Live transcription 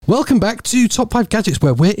Welcome back to Top 5 Gadgets,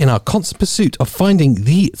 where we're in our constant pursuit of finding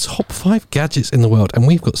the top 5 gadgets in the world. And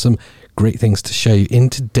we've got some great things to show you in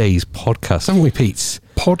today's podcast, haven't we, Pete?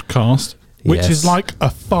 Podcast, which is like a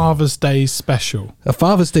Father's Day special. A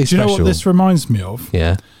Father's Day special. Do you know what this reminds me of?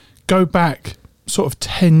 Yeah. Go back sort of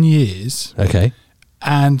 10 years. Okay.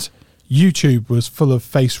 And YouTube was full of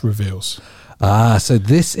face reveals. So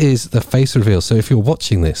this is the face reveal. So if you're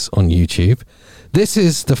watching this on YouTube, this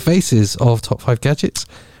is the faces of Top 5 Gadgets,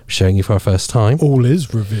 showing you for our first time. All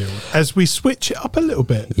is revealed as we switch it up a little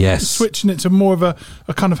bit. Yes. Switching it to more of a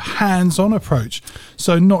kind of hands-on approach.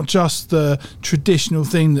 So not just the traditional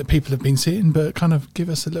thing that people have been seeing, but kind of give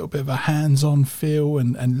us a little bit of a hands-on feel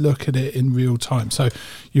and look at it in real time. So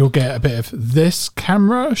you'll get a bit of this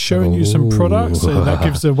camera showing you some products. So that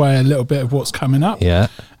gives away a little bit of what's coming up. Yeah.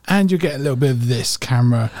 And you get a little bit of this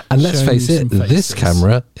camera. And let's face it, this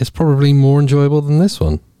camera is probably more enjoyable than this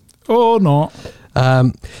one. Or not.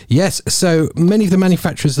 Yes, so many of the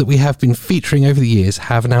manufacturers that we have been featuring over the years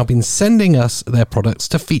have now been sending us their products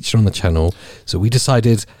to feature on the channel. So we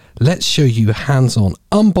decided, let's show you hands-on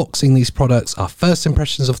unboxing these products, our first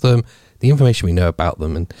impressions of them, the information we know about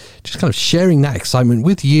them, and just kind of sharing that excitement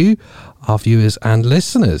with you, our viewers and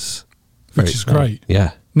listeners. Which is great.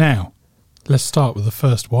 Yeah. Now, let's start with the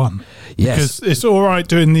first one. Yes. Because it's all right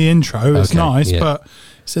doing the intro. It's Okay, nice, yeah. but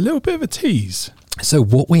it's a little bit of a tease. So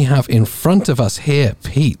what we have in front of us here,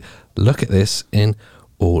 Pete, look at this in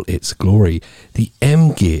all its glory. The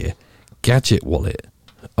M-Gear Gadget Wallet.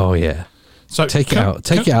 Oh, yeah. So Take it out of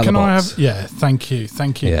the box. Yeah, thank you.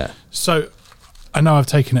 Yeah. So I know I've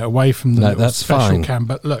taken it away from the little that's special fine. cam,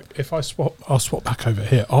 but look, if I'll swap back over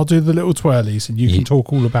here. I'll do the little twirlies and you can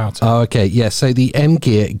talk all about it. Oh, okay. Yeah, so the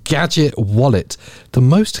M-Gear Gadget Wallet, the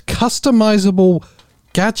most customizable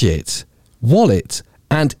gadget, wallet,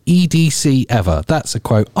 and EDC ever. That's a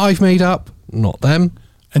quote I've made up, not them.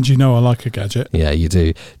 And you know I like a gadget. Yeah, you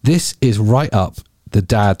do. This is right up the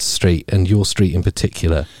dad's street, and your street in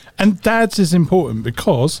particular. And Dad's is important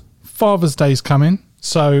because Father's Day's coming.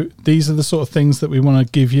 So these are the sort of things that we want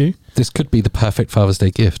to give you. This could be the perfect Father's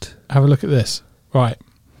Day gift. Have a look at this. Right.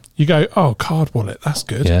 You go, oh, card wallet. That's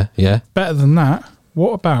good. Yeah, yeah. Better than that,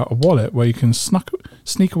 what about a wallet where you can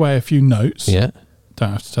sneak away a few notes? Yeah.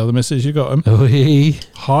 Don't have to tell the missus you got them. Oh,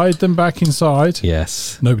 Hide them back inside.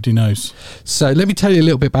 yes. Nobody knows. So let me tell you a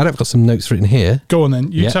little bit about it. I've got some notes written here. Go on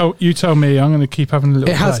then. You tell me. I'm going to keep having a little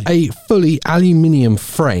It has play. a fully aluminium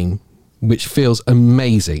frame, which feels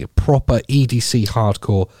amazing. Proper EDC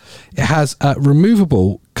hardcore. It has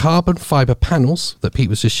removable carbon fiber panels that Pete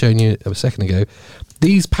was just showing you a second ago.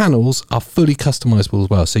 These panels are fully customizable as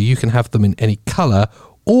well, so you can have them in any color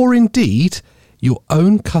or indeed your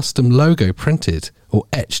own custom logo printed or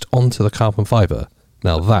etched onto the carbon fiber.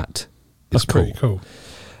 Now that's pretty cool.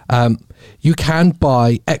 You can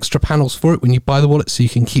buy extra panels for it when you buy the wallet, so you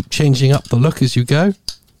can keep changing up the look as you go.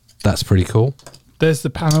 That's pretty cool. There's the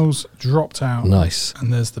panels dropped out. Nice.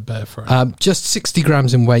 And there's the bare frame. Just 60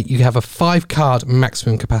 grams in weight. You have a 5-card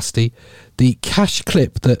maximum capacity. The cash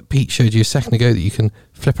clip that Pete showed you a second ago that you can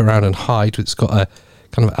flip around and hide, it's got a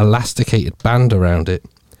kind of elasticated band around it.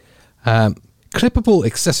 Clippable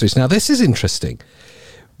accessories. Now, this is interesting.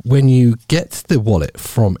 When you get the wallet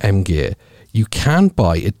from M-Gear, you can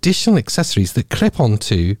buy additional accessories that clip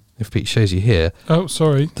onto, if Pete shows you here, oh,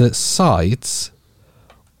 sorry, the sides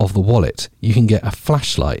of the wallet. You can get a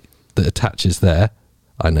flashlight that attaches there.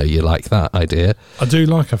 I know you like that idea. I do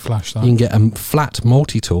like a flashlight. You can get a flat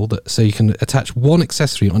multi-tool, so you can attach one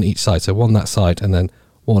accessory on each side, so one that side and then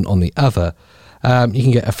one on the other. You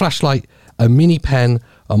can get a flashlight, a mini pen,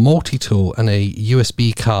 a multi-tool, and a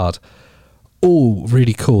USB card. All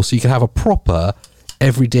really cool. So you can have a proper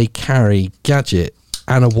everyday carry gadget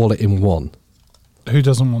and a wallet in one. Who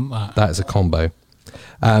doesn't want that? That is a combo.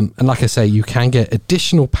 And like I say, you can get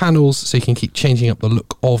additional panels so you can keep changing up the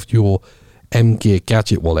look of your M-Gear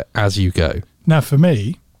gadget wallet as you go. Now, for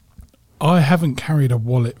me, I haven't carried a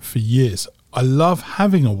wallet for years. I love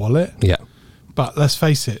having a wallet. Yeah. But let's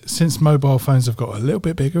face it, since mobile phones have got a little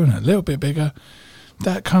bit bigger and a little bit bigger,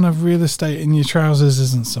 that kind of real estate in your trousers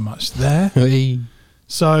isn't so much there. Hey.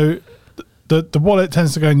 So the wallet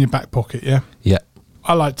tends to go in your back pocket, yeah? Yeah.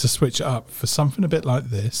 I like to switch it up for something a bit like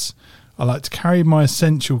this. I like to carry my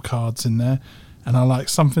essential cards in there, and I like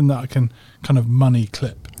something that I can kind of money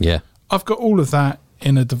clip. Yeah. I've got all of that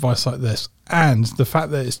in a device like this, and the fact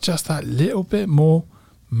that it's just that little bit more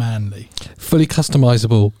manly. Fully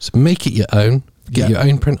customizable, so make it your own. Get your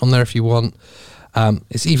own print on there if you want.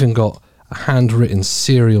 It's even got a handwritten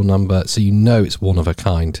serial number, so you know it's one of a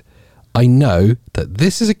kind. I know that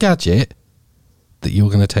this is a gadget that you're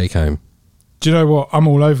going to take home. Do you know what? I'm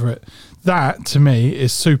all over it. That to me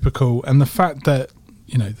is super cool, and the fact that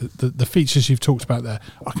the features you've talked about there,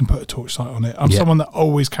 I can put a torch sight on it. I'm someone that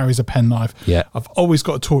always carries a penknife. Yeah, I've always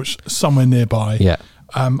got a torch somewhere nearby. Yeah,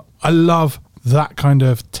 I love that kind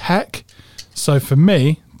of tech. So for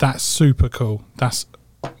me, that's super cool. That's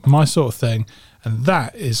my sort of thing, and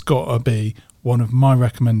that is got to be one of my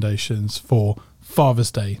recommendations for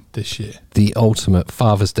Father's Day this year. The ultimate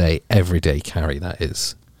Father's Day everyday carry, that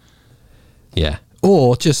is. Yeah.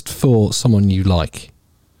 Or just for someone you like.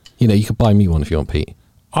 You could buy me one if you want, Pete.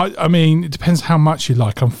 I mean, it depends how much you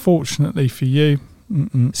like. Unfortunately for you.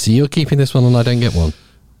 So you're keeping this one and I don't get one?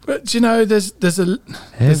 But there's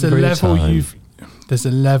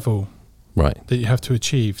a level right that you have to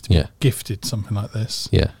achieve to be gifted something like this.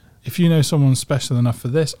 Yeah. If you know someone special enough for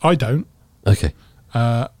this, I don't. Okay.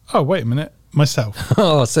 Oh, wait a minute. Myself.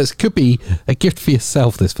 Oh, so it could be a gift for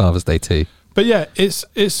yourself this Father's Day too. But yeah, it's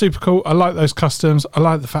super cool. I like those customs. I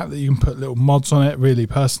like the fact that you can put little mods on it, really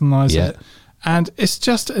personalise it. And it's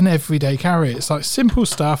just an everyday carry. It's like simple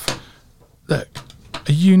stuff. Look,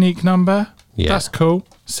 a unique number. Yeah. That's cool.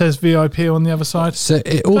 Says VIP on the other side. So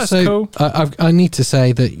it also, cool. I need to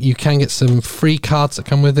say that you can get some free cards that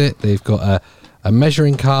come with it. They've got a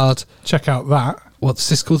measuring card. Check out that. What's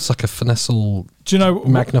this called? It's like a finessal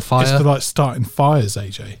magnifier. It's for like starting fires,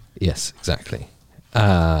 AJ. Yes, exactly.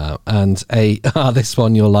 And this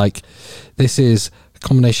one you're like, this is a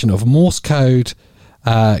combination of Morse code,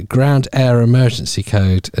 ground air emergency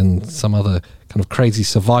code, and some other kind of crazy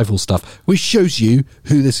survival stuff, which shows you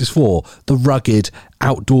who this is for. The rugged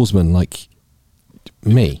outdoorsman like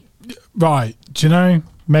me. Right. Do you know?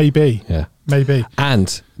 Maybe. Yeah. Maybe.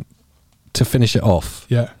 And to finish it off,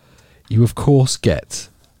 you of course get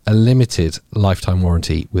a limited lifetime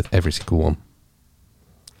warranty with every single one.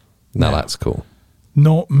 Now that's cool.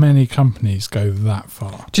 Not many companies go that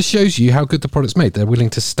far. Just shows you how good the product's made. They're willing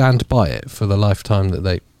to stand by it for the lifetime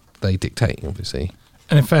that they dictate, obviously.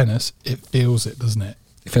 And in fairness, it feels it, doesn't it?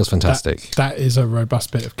 It feels fantastic. That is a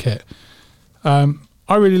robust bit of kit. I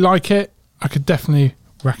really like it. I could definitely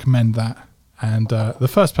recommend that. And the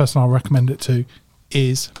first person I'll recommend it to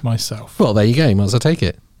is myself. Well, there you go. You might as well take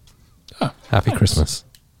it. Oh, Happy Christmas.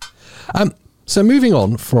 So moving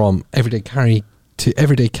on from everyday carry to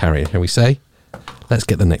everyday carry, shall we say? Let's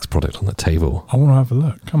get the next product on the table. I want to have a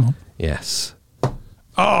look. Come on. Yes.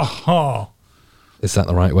 Oh. Is that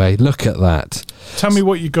the right way? Look at that. Tell me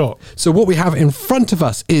what you got. So what we have in front of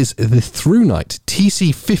us is the ThruNite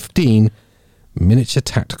TC15 miniature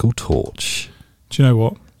tactical torch. Do you know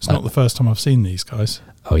what? It's not the first time I've seen these guys.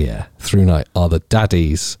 Oh yeah. ThruNite are the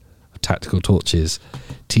daddies of tactical torches.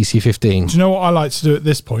 TC15. Do you know what I like to do at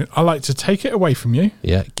this point? I like to take it away from you.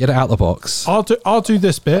 Yeah, get it out the box. I'll do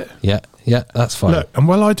this bit. Yeah, that's fine. Look, and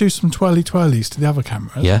while I do some twirlies to the other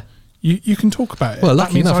cameras, you can talk about it. Well,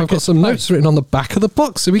 lucky enough, I've got some notes written on the back of the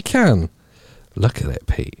box, so we can. Look at it,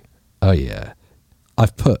 Pete. Oh yeah,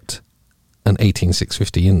 I've put an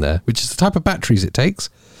 18650 in there, which is the type of batteries it takes.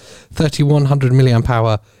 3100 milliamp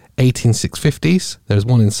hour 18650s. There's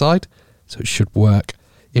one inside, so it should work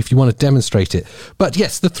if you want to demonstrate it. But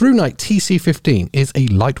yes, the ThruNite TC15 is a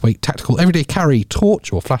lightweight tactical everyday carry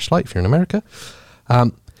torch or flashlight if you're in America.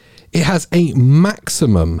 It has a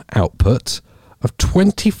maximum output of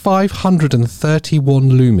 2531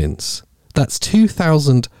 lumens. That's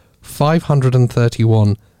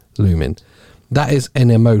 2531 lumen. That is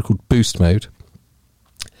in a mode called boost mode.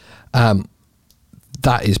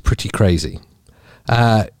 That is pretty crazy.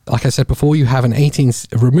 Like I said before, you have a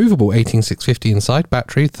removable 18650 inside,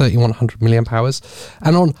 battery, 3100 milliamp hours,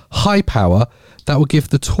 and on high power, that will give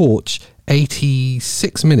the torch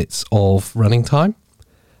 86 minutes of running time.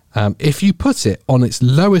 If you put it on its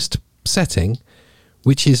lowest setting,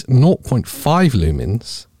 which is 0.5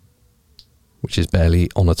 lumens, which is barely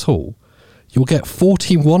on at all, you'll get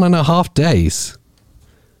 41 and a half days.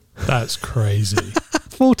 That's crazy.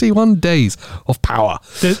 41 days of power.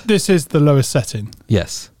 This is the lowest setting.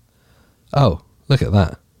 Yes. Oh, look at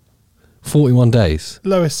that. 41 days.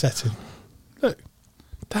 Lowest setting. Look,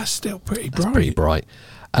 that's still pretty bright. That's pretty bright.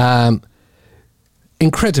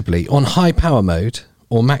 Incredibly, on high power mode,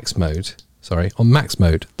 or max mode,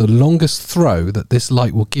 the longest throw that this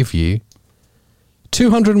light will give you,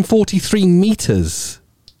 243 meters.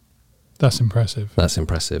 That's impressive. That's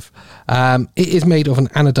impressive. It is made of an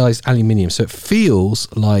anodized aluminium, so it feels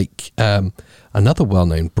like another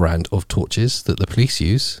well-known brand of torches that the police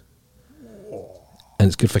use. And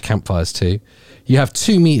it's good for campfires too. You have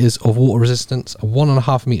 2 meters of water resistance, a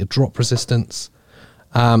 1.5 meter drop resistance,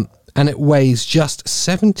 and it weighs just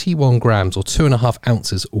 71 grams or 2.5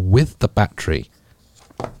 ounces with the battery.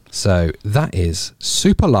 So that is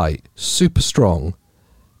super light, super strong,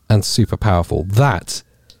 and super powerful. That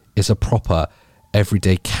is a proper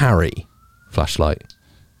everyday carry flashlight.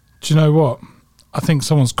 Do you know what? I think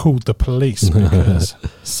someone's called the police because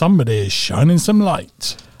somebody is shining some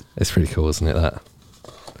light. It's pretty cool, isn't it, that?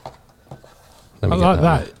 I like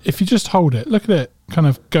that. If you just hold it, look at it kind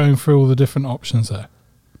of going through all the different options there.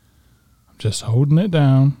 I'm just holding it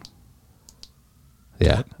down.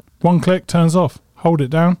 Yeah. One click, turns off. Hold it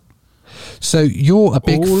down. So you're a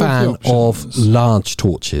big All of the fan of options. large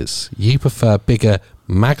torches. You prefer bigger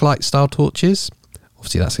Maglite style torches.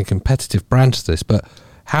 Obviously, that's a competitive brand to this, but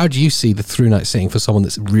how do you see the through night sitting for someone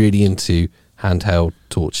that's really into handheld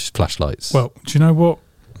torch flashlights? Well, do you know what?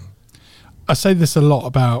 I say this a lot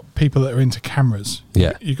about people that are into cameras.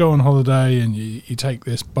 Yeah. You go on holiday and you take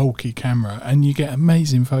this bulky camera and you get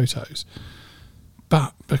amazing photos.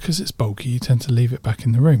 But because it's bulky, you tend to leave it back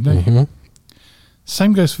in the room, don't you?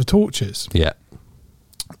 Same goes for torches. Yeah.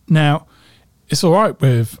 Now, it's all right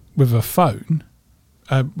with a phone,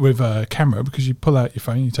 with a camera, because you pull out your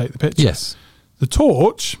phone, you take the picture. Yes. The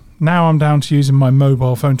torch, now I'm down to using my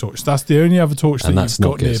mobile phone torch. That's the only other torch And that that's you've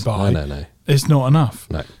not got good. nearby. No. It's not enough.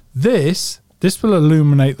 No. This will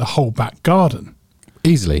illuminate the whole back garden.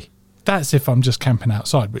 Easily. That's if I'm just camping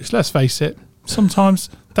outside, which, let's face it, sometimes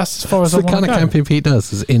that's as far as That's I the want kind to of go. camping Pete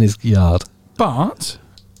does, is in his yard. But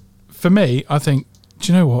for me, I think,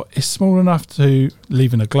 do you know what? It's small enough to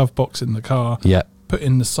leave in a glove box in the car, Yeah. put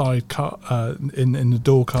in the side car, in the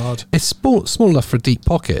door card. It's small enough for a deep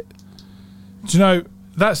pocket. Do you know,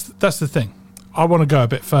 that's the thing. I want to go a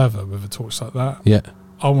bit further with a torch like that. Yeah.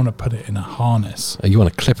 I want to put it in a harness. You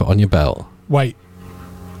want to clip it on your belt. Wait.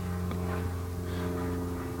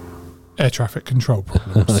 Air traffic control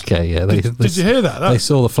problems. Okay, yeah. Did you hear that? They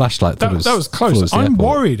saw the flashlight. That was close. I'm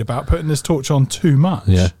worried about putting this torch on too much.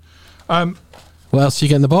 Yeah. What else do you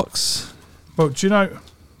get in the box? Well, do you know?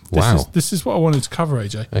 This is what I wanted to cover,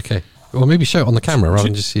 AJ. Okay. Well, maybe show it on the camera rather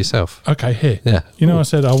than just yourself. Okay, here. Yeah. You know, I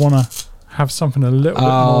said I want to have something a little bit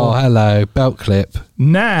Oh, more. hello. Belt clip.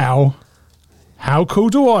 Now, how cool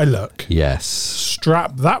do I look? Yes.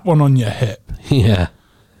 Strap that one on your hip. Yeah.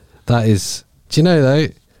 That is... Do you know, though,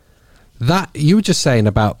 that you were just saying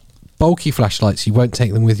about bulky flashlights, you won't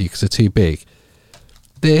take them with you because they're too big.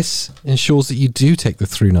 This ensures that you do take the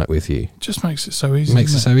through night with you. Just makes it so easy.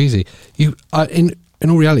 Makes it so easy. In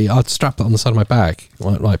all reality, I'd strap that on the side of my bag,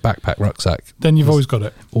 like backpack, rucksack. Then you've always got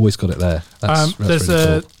it. Always got it there. That's there's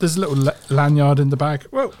really cool. There's a little lanyard in the bag.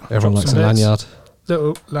 Whoa, Everyone likes a lanyard.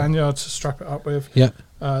 Little lanyard to strap it up with. Yeah.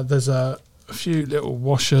 There's a few little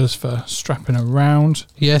washers for strapping around.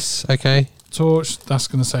 Yes. Okay. Torch. That's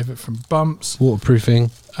going to save it from bumps. Waterproofing.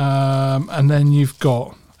 And then you've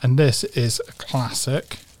got, and this is a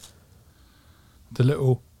classic, the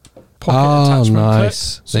little pocket attachment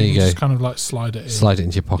nice. clip. So There you can go. just kind of like slide it in. Slide it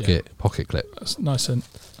into your pocket. Yeah. Pocket clip. That's nice. And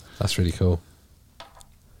that's really cool.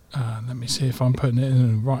 let me see if I'm putting it in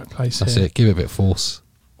the right place. That's here. it. Give it a bit of force.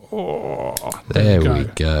 Oh, There we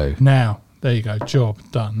go. Now, there you go. Job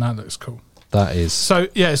done. That looks cool. That is So,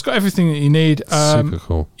 yeah, it's got everything that you need. super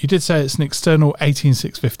cool. You did say it's an external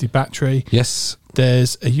 18650 battery. Yes.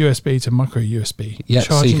 There's a USB to micro USB. Yeah,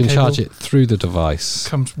 so you can cable. charge it through the device.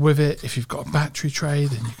 Comes with it. If you've got a battery tray,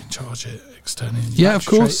 then you can charge it externally. in your Yeah, of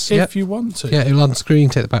battery course. tray Yeah. if you want to. Yeah, it'll unscreen,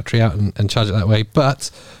 take the battery out and charge it that way.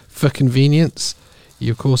 But for convenience,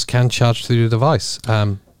 you, of course, can charge through the device.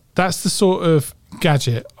 That's the sort of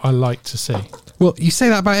gadget I like to see. Well, you say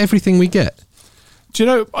that about everything we get. Do you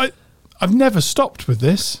know, I've never stopped with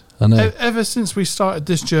this. I know. Ever since we started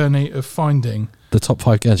this journey of finding The top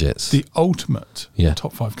 5 gadgets. the ultimate Yeah.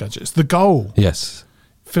 top 5 gadgets, the goal Yes.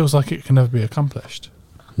 feels like it can never be accomplished.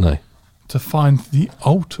 No. To find the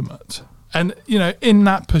ultimate. And, you know, in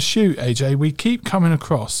that pursuit, AJ, we keep coming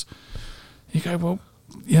across, you go, well,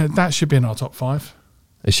 you know, that should be in our top 5.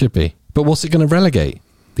 It should be. But what's it going to relegate?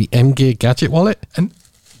 The M-Gear gadget wallet? And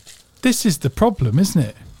this is the problem, isn't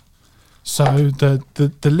it? So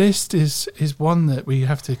the list is one that we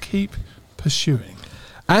have to keep pursuing.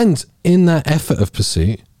 And in that effort of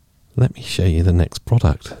pursuit, let me show you the next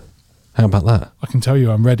product. How about that? I can tell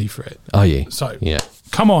you I'm ready for it. Are you? So, yeah.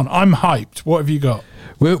 come on, I'm hyped. What have you got?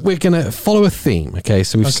 We're going to follow a theme, okay?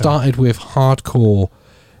 So we've started with hardcore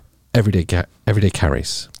everyday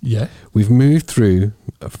carries. Yeah. We've moved through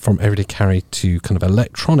from everyday carry to kind of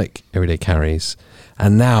electronic everyday carries,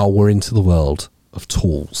 and now we're into the world of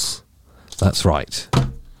tools. That's right.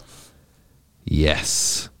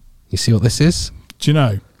 Yes. You see what this is? Do you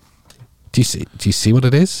know? Do you see what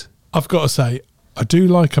it is? I've got to say, I do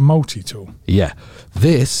like a multi-tool. Yeah.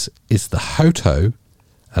 This is the Hoto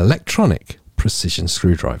electronic precision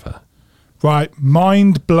screwdriver. Right,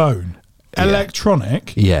 mind blown. Yeah.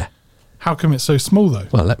 Electronic. Yeah. How come it's so small though?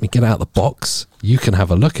 Well, let me get out the box. You can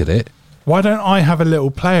have a look at it. Why don't I have a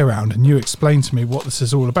little play around and you explain to me what this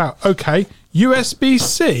is all about? Okay,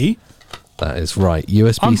 USB-C. That is right,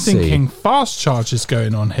 USB-C. I'm thinking fast chargers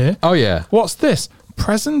going on here. Oh, yeah. What's this?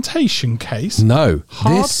 Presentation case? No.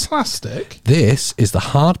 Hard plastic? This is the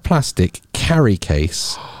hard plastic carry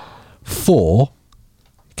case for,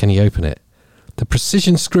 can you open it? The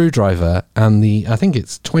precision screwdriver and I think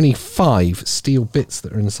it's 25 steel bits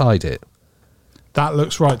that are inside it. That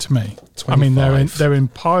looks right to me. 25. I mean, they're in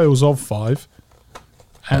piles of 5.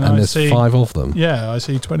 And there's 5 of them. Yeah, I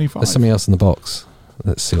see 25. There's something else in the box.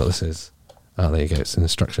 Let's see what this is. Oh, there you go. It's an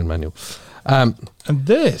instruction manual. And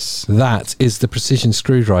this? That is the precision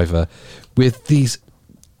screwdriver with these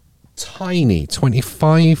tiny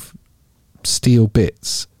 25 steel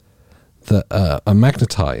bits that are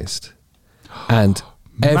magnetized. And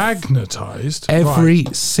magnetized? Every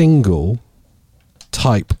single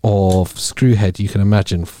type of screw head you can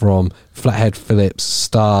imagine, from flathead, Phillips,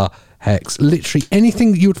 Star, Hex, literally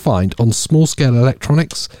anything that you would find on small scale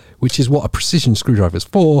electronics, which is what a precision screwdriver is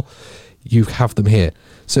for, you have them here.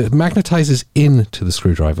 So it magnetizes into the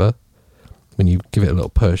screwdriver when you give it a little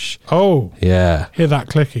push. Oh. Yeah. Hear that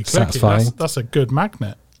clicky, clicky. Satisfying. That's a good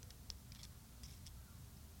magnet.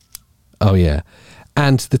 Oh, yeah.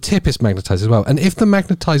 And the tip is magnetized as well. And if the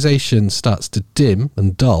magnetization starts to dim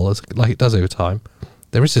and dull, like it does over time,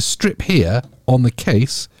 there is a strip here on the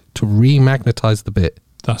case to remagnetize the bit.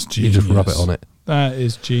 That's genius. You just rub it on it. That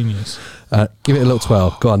is genius. Give it a little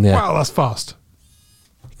twirl. Go on, yeah. Wow, that's fast.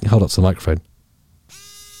 Hold up to the microphone.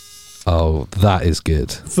 Oh, that is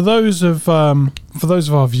good. For those of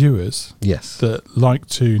our viewers, yes, that like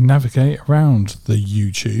to navigate around the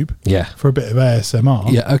YouTube, yeah, for a bit of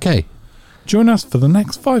ASMR, yeah, okay. Join us for the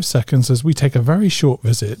next 5 seconds as we take a very short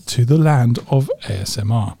visit to the land of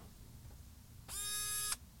ASMR.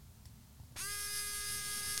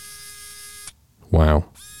 Wow.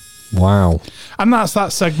 Wow. And that's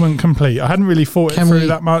that segment complete. I hadn't really thought it through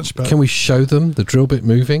that much, but can we show them the drill bit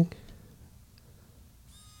moving?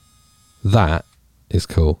 That is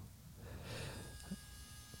cool.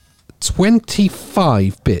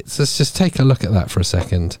 25 bits. Let's just take a look at that for a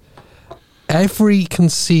second. Every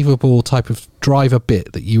conceivable type of driver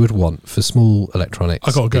bit that you would want for small electronics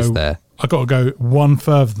is there. I got to go one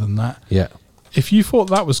further than that. Yeah. If you thought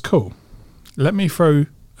that was cool, let me throw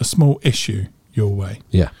a small issue your way.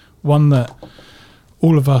 Yeah. One that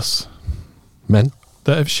all of us men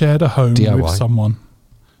that have shared a home DIY. with someone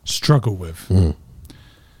struggle with.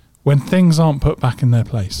 When things aren't put back in their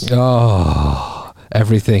place. Oh,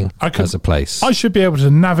 everything has a place. I should be able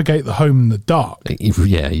to navigate the home in the dark.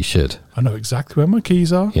 Yeah, you should. I know exactly where my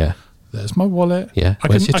keys are. Yeah. There's my wallet. Yeah.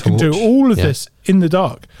 I can do all of this in the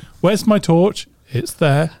dark. Where's my torch? It's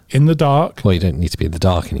there in the dark. Well, you don't need to be in the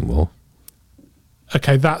dark anymore.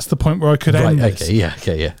 Okay, that's the point where I could end this.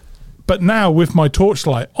 Okay, yeah. But now with my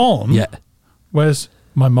torchlight on, where's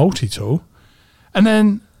my multi-tool? And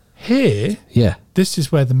then here, this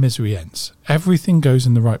is where the misery ends. Everything goes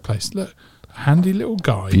in the right place. Look, a handy little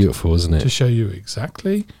guide. Beautiful, isn't it? To show you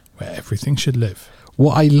exactly where everything should live.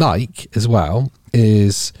 What I like as well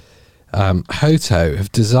is Hoto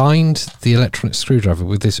have designed the electronic screwdriver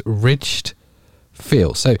with this ridged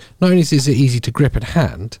feel. So not only is it easy to grip and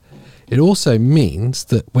hand, it also means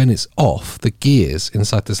that when it's off, the gears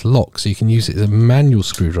inside this lock, so you can use it as a manual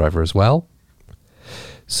screwdriver as well.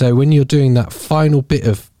 So when you're doing that final bit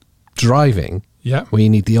of driving, where you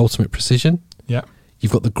need the ultimate precision,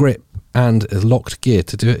 you've got the grip and a locked gear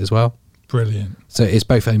to do it as well. Brilliant. So it's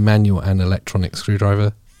both a manual and electronic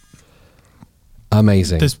screwdriver.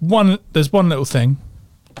 Amazing. There's one little thing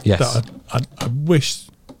that I wish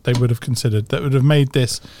they would have considered, that would have made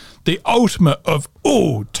this the ultimate of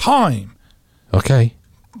all time. Okay.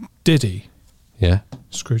 Diddy. Yeah.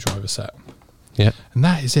 Screwdriver set. Yeah. And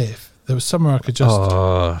that is if there was somewhere I could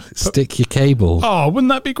just stick your cable. Oh, wouldn't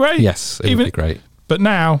that be great? Yes, it would be great. But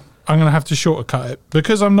now I'm going to have to shortcut it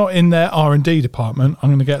because I'm not in their R&D department. I'm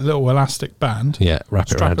going to get a little elastic band. Yeah,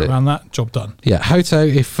 strap it around that. Job done. Yeah, Hoto,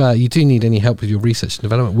 if you do need any help with your research and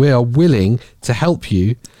development, we are willing to help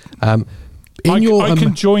you. I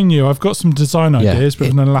can join you. I've got some design ideas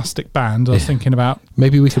with an elastic band. I was thinking about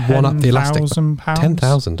maybe we could one up the elastic. £10,000.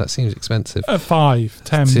 10,000. That seems expensive. 5,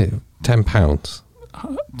 10. £10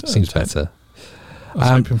 seems 10. better. I was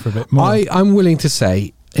hoping for a bit more. I'm willing to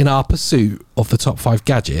say, in our pursuit of the top 5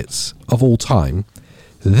 gadgets of all time,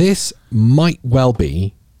 this might well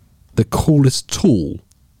be the coolest tool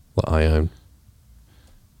that I own.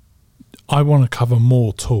 I want to cover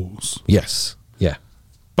more tools. Yes. Yeah.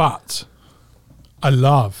 But I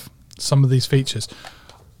love some of these features.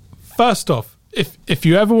 First off, if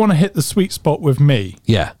you ever want to hit the sweet spot with me,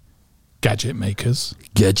 Yeah. gadget makers,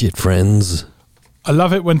 Gadget friends. I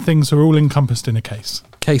love it when things are all encompassed in a case.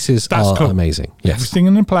 Cases That's are cool. amazing. Yes. Everything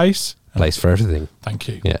in a place. Place for everything. Thank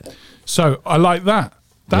you. Yeah. So I like that.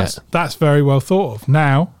 That's very well thought of.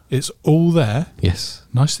 Now it's all there, Yes.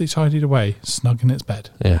 nicely tidied away, snug in its bed.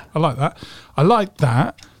 Yeah. I like that. I like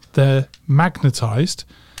that they're magnetized,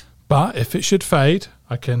 but if it should fade,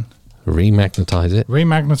 I can Remagnetize it.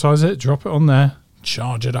 remagnetize it, drop it on there,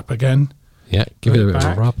 charge it up again. Yeah. Give it a Put bit of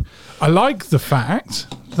back. a rub. I like the fact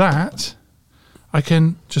that I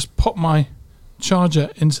can just pop my charger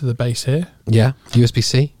into the base here, Yeah.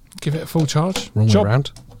 USB-C. give it a full charge. Wrong way Job-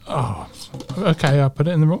 around. Oh, okay. I put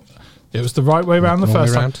it in the wrong. It was the right way around the Wrong way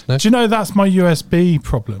first time. round, no? Do you know that's my USB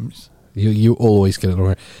problems? You always get it wrong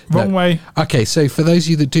way. Wrong way. Okay, so for those of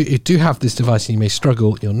you that who do have this device and you may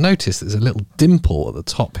struggle, you'll notice there's a little dimple at the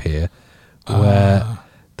top here where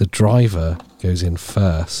the driver goes in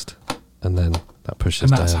first and then that pushes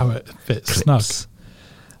And down. that's how it fits snug. clips.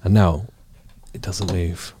 And now it doesn't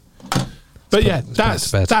move. But yeah, put it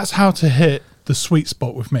to bed. that's how to hit the sweet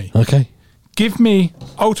spot with me. Okay. Give me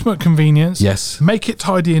ultimate convenience. Yes. Make it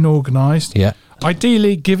tidy and organised. Yeah.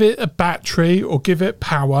 Ideally, give it a battery or give it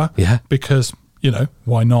power. Yeah. Because,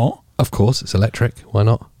 why not? Of course, it's electric. Why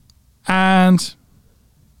not? And,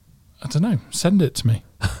 I don't know, send it to me.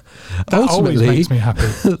 That always Ultimately, makes me happy.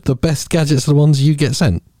 the best gadgets are the ones you get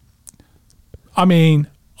sent. I mean,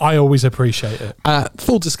 I always appreciate it.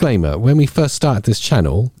 Full disclaimer, when we first started this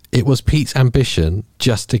channel, it was Pete's ambition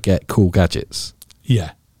just to get cool gadgets.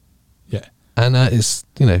 Yeah. Yeah. And it's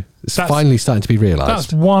That's- finally starting to be realised.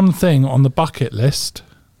 That's one thing on the bucket list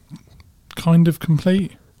kind of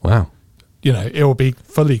complete. Wow. It'll be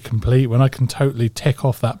fully complete when I can totally tick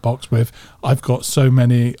off that box with, I've got so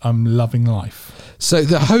many, I'm loving life. So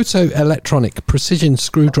the Hoto Electronic Precision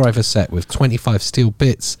Screwdriver Set with 25 steel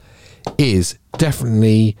bits is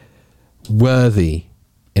definitely worthy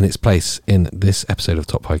in its place in this episode of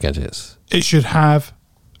Top 5 Gadgets. It should have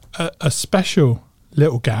a special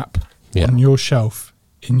little gap Yeah. on your shelf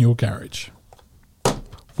in your garage.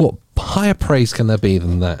 What higher praise can there be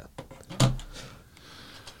than that?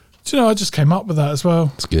 Do you know, I just came up with that as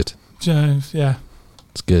well. It's good. Do you know, yeah,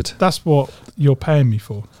 It's good. that's what you're paying me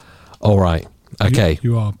for. All right. Okay.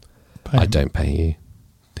 You are paying I don't pay you.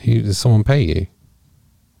 Who does someone pay you?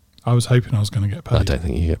 I was hoping I was going to get paid I don't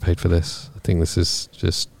think you get paid for this. I think this is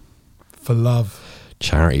just for love.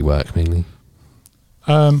 charity work mainly.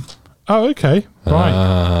 Oh, okay. Right.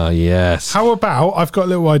 Ah, yes. How about, I've got a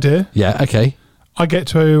little idea. Yeah, okay. I get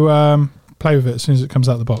to play with it as soon as it comes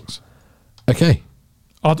out of the box. Okay.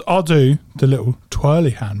 I'll do the little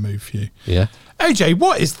twirly hand move for you. Yeah. AJ,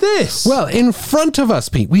 what is this? Well, in front of us,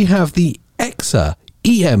 Pete, we have the EXA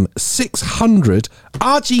EM600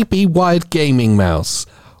 RGB wired gaming mouse.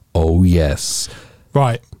 Oh, yes.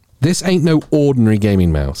 Right. This ain't no ordinary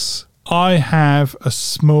gaming mouse. I have a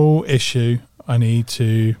small issue I need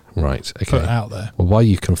to Right, okay. put out there. Well, while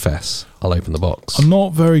you confess, I'll open the box. I'm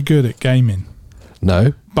not very good at gaming.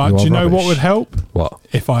 No? But do are you know what rubbish. would help? What?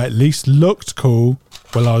 If I at least looked cool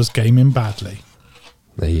while I was gaming badly.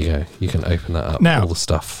 There you go. You can open that up. Now- all the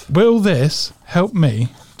stuff. Will this help me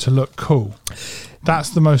to look cool?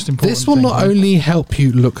 That's the most important This will thing, not right? only help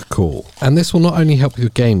you look cool, and this will not only help with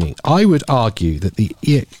your gaming. I would argue that the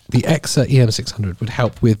EXA EM600 would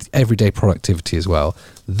help with everyday productivity as well.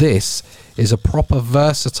 This is a proper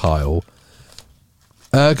versatile,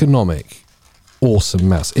 ergonomic, awesome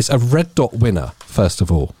mouse. It's a red dot winner, first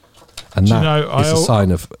of all, and Do you that know, is a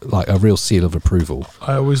sign of like a real seal of approval.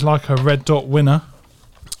 I always like a red dot winner.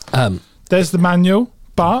 Um, There's the manual,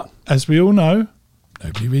 but as we all know,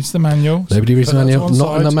 nobody reads the manual. so Nobody we reads put the that to manual. one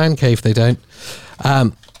Not in the side. man cave, they don't.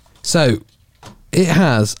 So it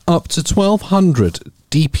has up to 1200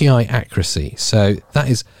 DPI accuracy. So that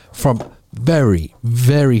is from very,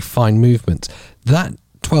 very fine movement. That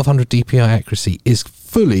 1200 DPI accuracy is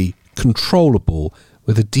fully controllable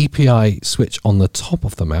with a DPI switch on the top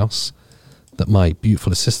of the mouse that my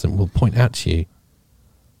beautiful assistant will point out to you.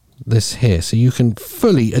 This here. So you can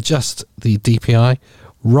fully adjust the DPI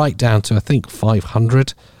right down to, I think,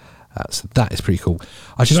 500. So that is pretty cool.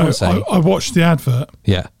 I Do just you know, want to say, I watched the advert,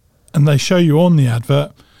 yeah. and they show you on the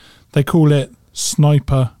advert, they call it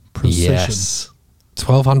sniper precision. Yes.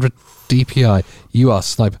 1200 DPI. You are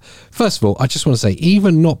sniper. First of all, I just want to say,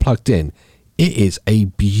 even not plugged in, it is a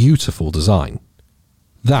beautiful design.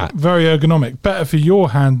 That, Very ergonomic. Better for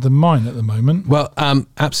your hand than mine at the moment. well,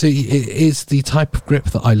 absolutely, it is the type of grip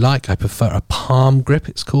that I like. I prefer a palm grip,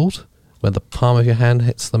 it's called, where the palm of your hand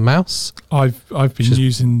hits the mouse. I've been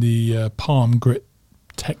using the palm grip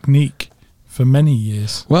technique for many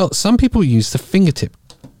years. Well, some people use the fingertip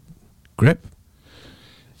grip,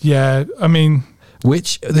 Yeah, I mean,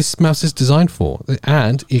 which this mouse is designed for.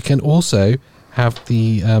 And you can also have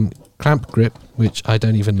the clamp grip, which I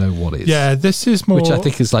don't even know what is. yeah, this is more. Which I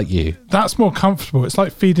think is like you. That's more comfortable. It's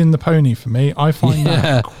like feeding the pony for me. I find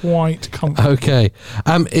that quite comfortable. Okay.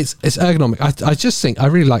 It's ergonomic. I just think I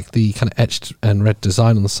really like the kind of etched and red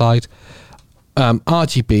design on the side.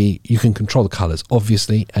 RGB, you can control the colors,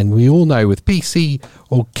 obviously, and we all know with PC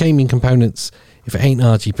or gaming components, if it ain't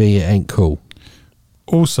RGB, it ain't cool.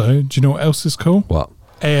 Also, do you know what else is cool? What?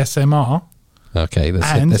 ASMR. Okay,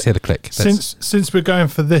 let's hear the click. Since we're going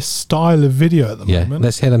for this style of video at the moment,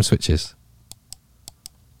 let's hear them switches.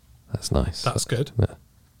 That's nice. That's good.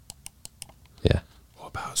 Yeah. What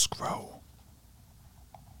about a scroll?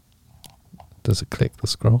 Does it click the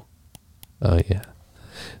scroll? Oh yeah.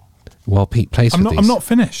 While Pete plays with these. I'm not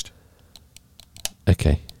finished.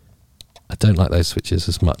 Okay. I don't like those switches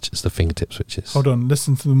as much as the fingertip switches. Hold on,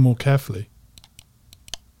 listen to them more carefully.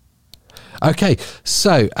 Okay,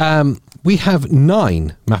 so we have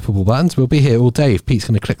 9 mappable buttons. We'll be here all day if Pete's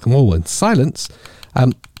going to click them all in silence.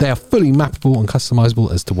 They are fully mappable and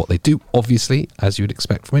customizable as to what they do, obviously, as you would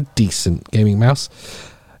expect from a decent gaming mouse.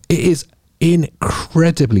 It is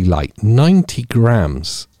incredibly light, 90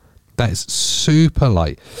 grams. That is super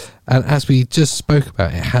light. And as we just spoke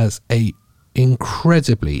about, it has a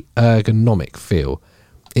incredibly ergonomic feel.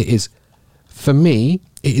 It is, for me,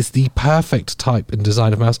 it is the perfect type and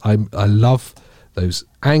design of mouse. I love those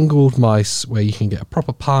angled mice where you can get a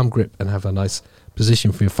proper palm grip and have a nice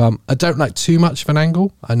position for your thumb. I don't like too much of an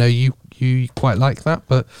angle. I know you quite like that,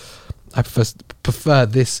 but I prefer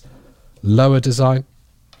this lower design.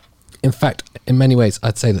 In fact, in many ways,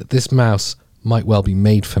 I'd say that this mouse might well be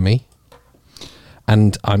made for me,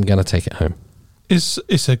 and I'm going to take it home.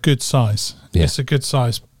 It's a good size. Yeah. It's a good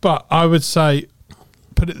size. But I would say,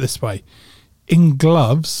 put it this way, in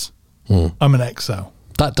gloves, I'm an XL.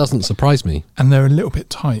 That doesn't surprise me. And they're a little bit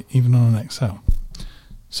tight, even on an XL.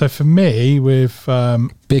 So for me, with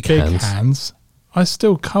big hands, I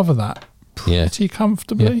still cover that pretty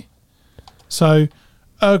comfortably. Yeah. So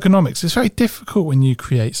ergonomics, it's very difficult when you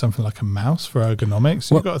create something like a mouse for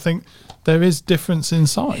ergonomics. You've got to think there is difference in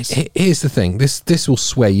size. Here's the thing. This will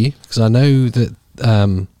sway you, because I know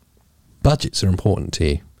that budgets are important to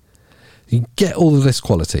you. You get all of this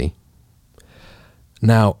quality.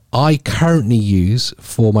 Now, I currently use,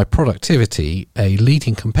 for my productivity, a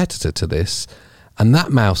leading competitor to this, and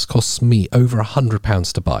that mouse costs me over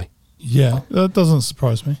 £100 to buy. Yeah, that doesn't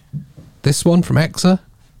surprise me. This one from Exa,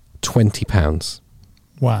 £20.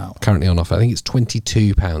 Wow. Currently on offer. I think it's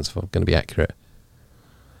 £22 if I'm going to be accurate.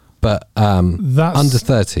 But that's under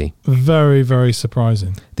 30. Very, very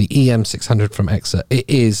surprising. The EM600 from Exa. It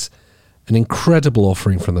is an incredible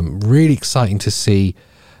offering from them. Really exciting to see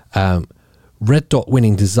red dot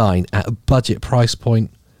winning design at a budget price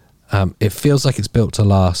point. It feels like it's built to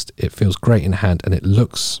last. It feels great in hand, and it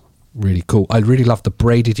looks really cool. I really love the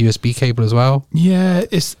braided USB cable as well. Yeah,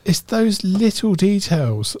 it's those little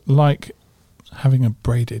details, like having a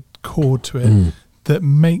braided cord to it, that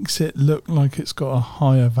makes it look like it's got a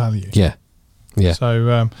higher value. Yeah.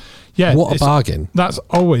 So, what a bargain. That's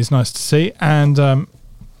always nice to see. And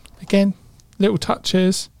again, little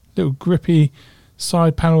touches, little grippy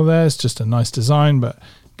side panel there. It's just a nice design, but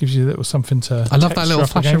gives you a little something to. I love that little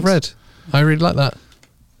flash of red. I really like that.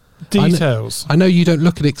 Details. I know you don't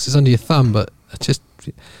look at it because it's under your thumb, but just,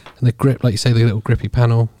 and the grip, like you say, the little grippy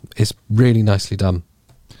panel is really nicely done.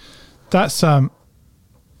 That's the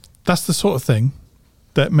sort of thing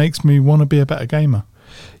that makes me want to be a better gamer.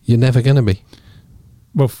 You're never going to be.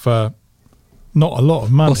 Well, for not a lot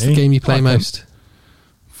of money. What's the game you play most?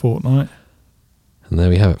 Fortnite. And there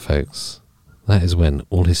we have it, folks. That is when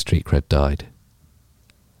all his street cred died.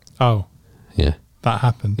 Oh. Yeah. That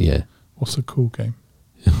happened? Yeah. What's a cool game?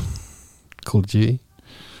 Call of Duty?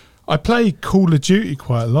 I play Call of Duty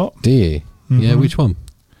quite a lot. Do you? Mm-hmm. Yeah, which one?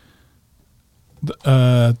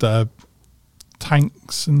 The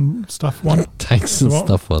tanks and stuff one. Tanks and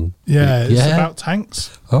stuff one. Yeah, it's about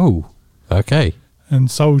tanks. Oh, okay. And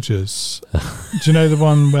soldiers. Do you know the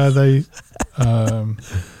one where they...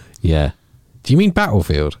 yeah. Do you mean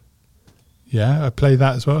Battlefield? Yeah, I play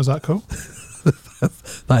that as well. Is that cool?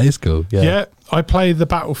 That is cool, yeah. Yeah, I play the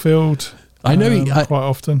Battlefield I know quite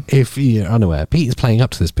often. If you're unaware, Pete is playing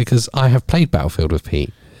up to this because I have played Battlefield with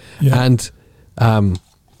Pete. Yeah. And,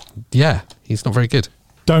 he's not very good.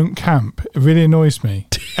 Don't camp. It really annoys me.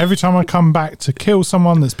 Every time I come back to kill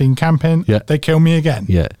someone that's been camping, they kill me again.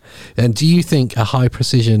 Yeah. And do you think a high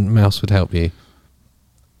precision mouse would help you?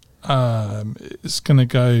 It's going to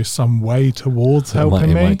go some way towards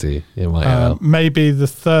helping It me. might do. It might help. Maybe the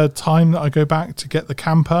third time that I go back to get the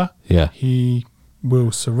camper, Yeah. he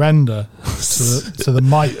will surrender to the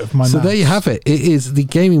might of my So mouse. there you have it. It is the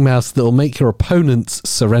gaming mouse that will make your opponents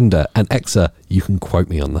surrender. And Exa, you can quote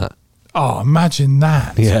me on that. Oh, imagine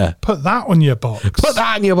that. Yeah. Put that on your box. Put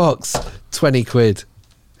that in your box. 20 quid.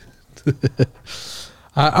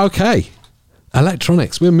 Okay.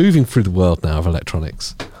 Electronics. We're moving through the world now of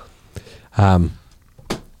electronics. And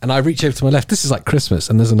I reach over to my left. This is like Christmas,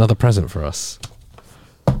 and there's another present for us.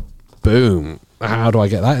 Boom. How do I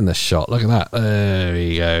get that in the shot? Look at that. There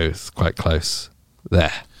we go. It's quite close.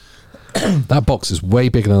 There. That box is way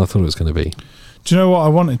bigger than I thought it was going to be. Do you know what I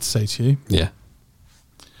wanted to say to you? Yeah.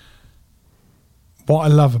 What I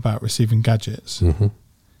love about receiving gadgets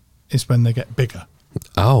is when they get bigger.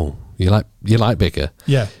 Oh, you like bigger.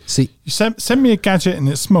 Yeah. See, You send me a gadget and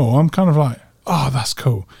it's small, I'm kind of like, oh, that's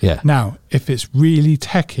cool. Yeah. Now, if it's really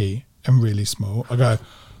techie and really small, I go,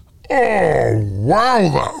 oh, wow,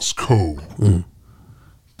 that's cool.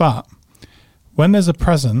 But when there's a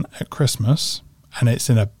present at Christmas and it's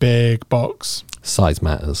in a big box, size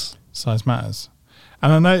matters. size matters.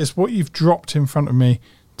 And I noticed what you've dropped in front of me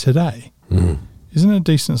today isn't a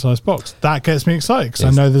decent sized box. That gets me excited because I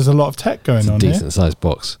know there's a lot of tech going on here. Decent sized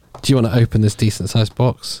box. Do you want to open this decent sized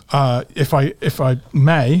box? If I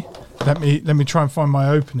may, let me try and find my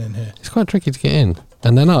opening here. It's quite tricky to get in.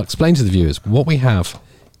 And then I'll explain to the viewers what we have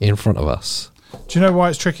in front of us. Do you know why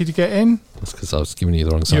it's tricky to get in? That's because I was giving you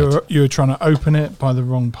the wrong side. You were trying to open it by the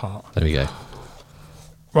wrong part. There we go.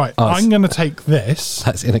 Right, Oh, I'm going to take this.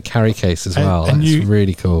 That's in a carry case as well. and That's you-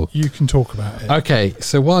 really cool. You can talk about it. Okay,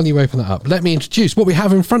 so while you open that up, let me introduce what we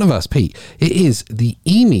have in front of us, Pete. It is the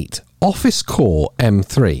eMeet Office Core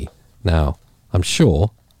M3. Now, I'm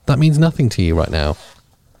sure that means nothing to you right now.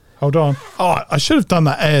 Hold on. Oh, I should have done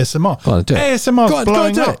that ASMR. Go on, do it. ASMR's Go on,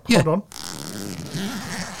 blowing do it. up. Yeah. Hold on.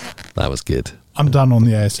 That was good. I'm done on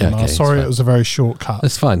the ASMR. Yeah, okay, it's Sorry, fine. it was a very short cut.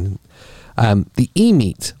 That's fine. The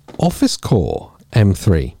eMeet Office Core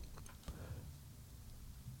M3.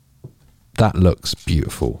 That looks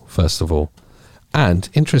beautiful, first of all. And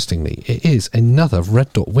interestingly, it is another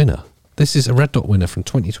Red Dot winner. This is a Red Dot winner from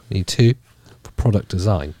 2022 for product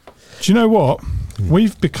design. Do you know what?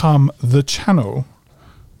 We've become the channel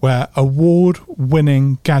where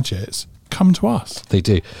award-winning gadgets come to us. They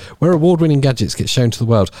do. Where award-winning gadgets get shown to the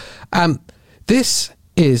world. This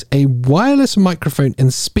is a wireless microphone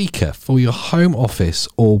and speaker for your home office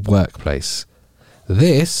or workplace.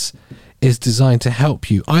 This is designed to help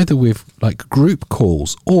you either with like group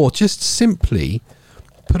calls or just simply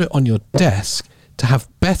put it on your desk to have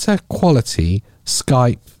better quality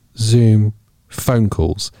Skype, Zoom, phone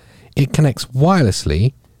calls. It connects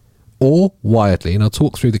wirelessly or wiredly, and I'll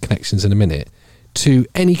talk through the connections in a minute, to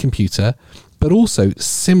any computer, but also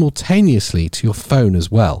simultaneously to your phone as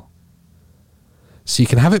well. So you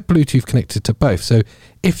can have it Bluetooth connected to both. So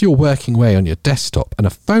if you're working away on your desktop and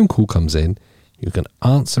a phone call comes in, you can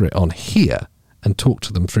answer it on here and talk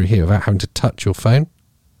to them through here without having to touch your phone.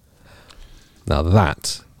 Now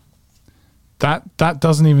that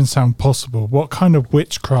doesn't even sound possible. What kind of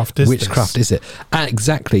witchcraft is this? witchcraft is it?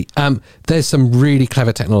 Exactly. There's some really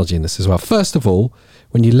clever technology in this as well. First of all,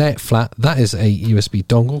 when you lay it flat, that is a USB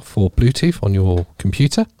dongle for Bluetooth on your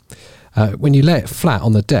computer. When you lay it flat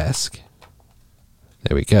on the desk,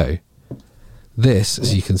 there we go. This,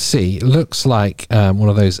 as you can see, looks like one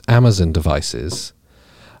of those Amazon devices.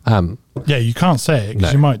 Yeah, you can't say it because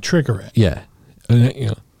No. you might trigger it. Yeah. That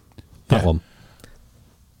Yeah. one.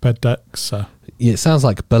 Bedexa. Yeah, it sounds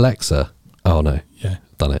like Balexa. Oh, no. Yeah.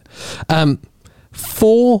 Done it.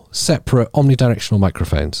 4 separate omnidirectional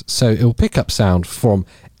microphones. So it will pick up sound from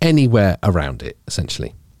anywhere around it,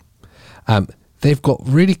 essentially. They've got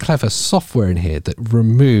really clever software in here that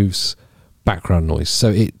removes background noise. So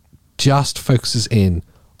it just focuses in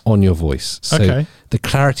on your voice. So Okay. the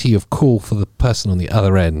clarity of call for the person on the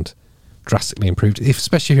other end drastically improved,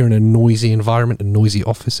 especially if you're in a noisy environment, a noisy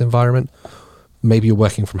office environment. Maybe you're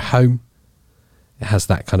working from home. It has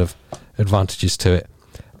that kind of advantages to it.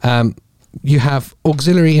 You have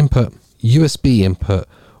auxiliary input, USB input,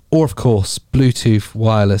 or of course Bluetooth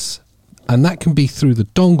wireless, and that can be through the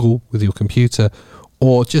dongle with your computer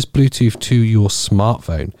or just Bluetooth to your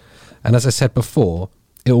smartphone. And as I said before,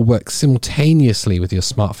 it will work simultaneously with your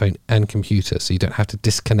smartphone and computer, so you don't have to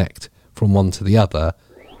disconnect from one to the other.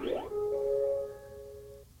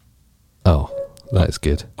 Oh, that is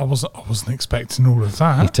good. I wasn't expecting all of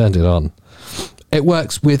that. He turned it on. It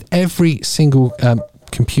works with every single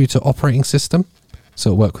computer operating system. So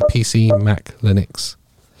it'll work with PC, Mac, Linux.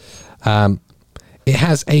 It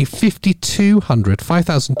has a 5,200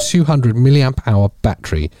 milliamp hour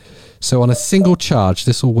battery. So on a single charge,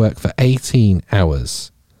 this will work for 18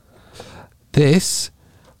 hours. This,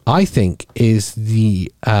 I think, is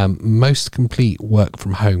the most complete work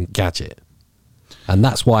from home gadget. And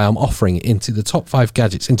that's why I'm offering it into the top 5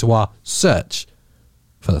 gadgets, into our search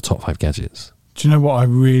for the top 5 gadgets. Do you know what I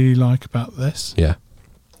really like about this? Yeah.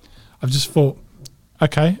 I've just thought,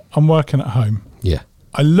 okay, I'm working at home. Yeah.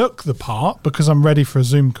 I look the part because I'm ready for a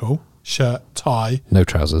Zoom call. Shirt, tie. No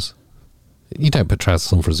trousers. You don't put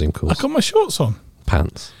trousers on for a Zoom call. I got my shorts on.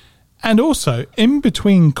 Pants. And also, in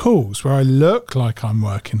between calls where I look like I'm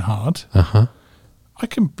working hard, I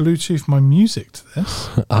can Bluetooth my music to this.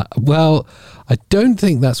 Well, I don't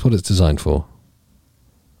think that's what it's designed for.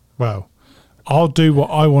 Well, I'll do what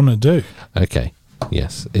I want to do. Okay.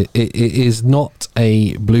 Yes. It is not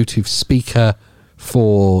a Bluetooth speaker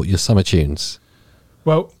for your summer tunes.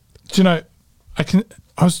 Well, do you know,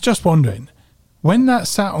 I was just wondering, when that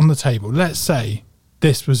sat on the table, let's say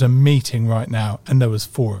this was a meeting right now and there was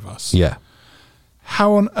 4 of us. Yeah.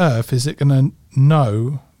 How on earth is it going to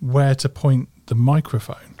know where to point the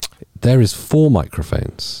microphone? There is 4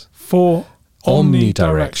 microphones. 4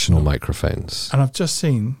 omnidirectional microphones. And I've just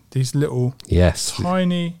seen these little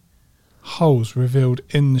tiny holes revealed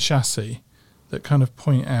in the chassis that kind of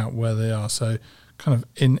point out where they are. So kind of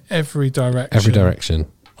in every direction. Every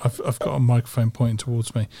direction. I've got a microphone pointing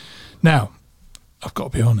towards me. Now, I've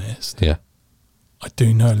got to be honest. Yeah. I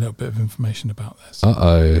do know a little bit of information about this.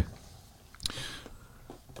 Uh-oh.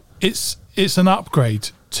 It's an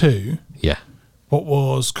upgrade to what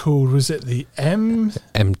was called, was it the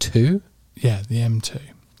M2? Yeah, the M2.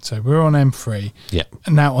 So we're on M3. Yeah.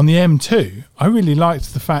 And now on the M2, I really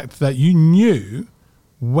liked the fact that you knew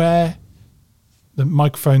where the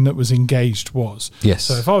microphone that was engaged was. Yes.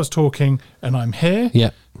 So if I was talking and I'm here,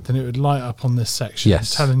 then it would light up on this section,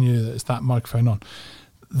 telling you that it's that microphone on.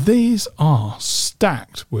 These are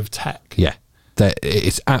stacked with tech. Yeah.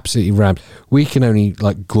 It's absolutely rammed. We can only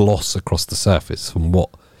gloss across the surface from what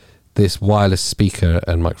this wireless speaker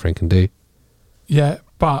and microphone can do. Yeah,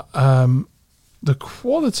 but the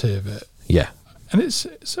quality of it. Yeah. And it's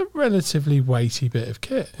a relatively weighty bit of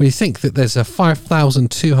kit. When you think that there's a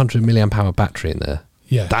 5,200 milliamp hour battery in there,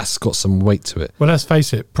 that's got some weight to it. Well, let's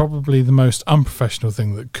face it, probably the most unprofessional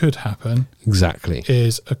thing that could happen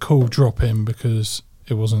is a call drop in because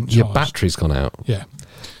it wasn't charged. Your battery's gone out. Yeah.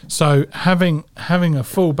 So having a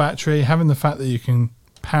full battery, having the fact that you can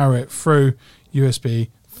power it through USB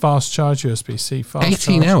fast charge, USB-C fast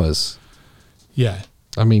 18 charge. hours. Yeah.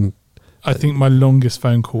 I mean, I think my longest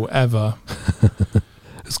phone call ever.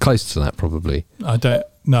 It's close to that, probably. I don't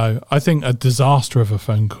know. I think a disaster of a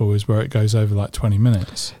phone call is where it goes over 20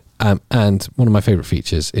 minutes. And one of my favourite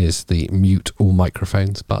features is the mute all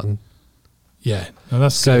microphones button. Yeah. No,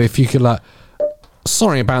 that's so good. if you could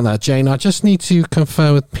sorry about that, Jane. I just need to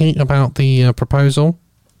confer with Pete about the proposal.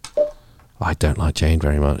 I don't like Jane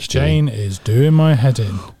very much. Jane is doing my head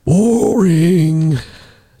in. Boring.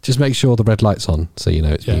 Just make sure the red light's on so you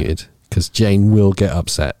know it's muted, because Jane will get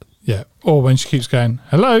upset. Yeah. Or when she keeps going,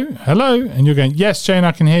 hello, hello, and you're going, yes, Jane,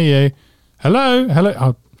 I can hear you. Hello, hello.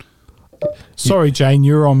 Oh, sorry, Jane,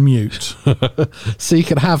 you're on mute. So you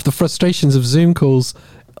can have the frustrations of Zoom calls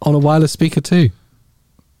on a wireless speaker too.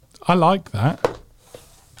 I like that.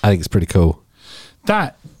 I think it's pretty cool.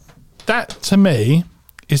 That to me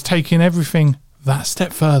is taking everything that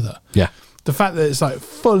step further. Yeah. The fact that it's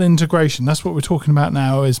full integration, that's what we're talking about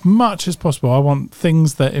now. As much as possible, I want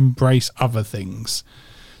things that embrace other things.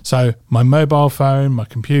 So my mobile phone, my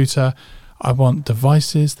computer, I want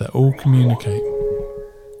devices that all communicate.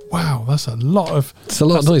 Wow, that's a lot of... It's a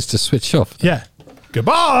lot of noise to switch off. Yeah.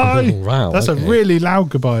 Goodbye! Oh, wow. That's a really loud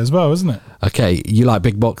goodbye as well, isn't it? Okay, you like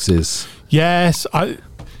big boxes? Yes.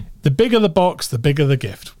 The bigger the box, the bigger the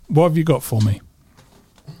gift. What have you got for me?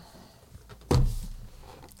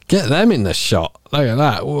 Get them in the shot. Look at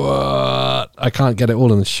that. What? I can't get it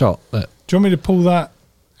all in the shot. Look. Do you want me to pull that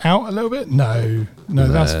out a little bit? No,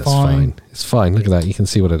 that's fine. It's fine. Look at that. You can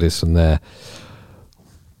see what it is from there.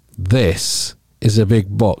 This is a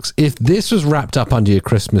big box. If this was wrapped up under your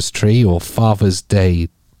Christmas tree or Father's Day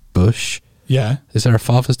bush. Yeah. Is there a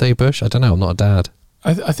Father's Day bush? I don't know. I'm not a dad.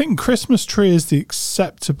 I think Christmas tree is the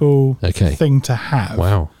acceptable thing to have.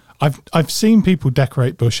 Wow. I've seen people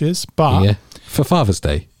decorate bushes, but for Father's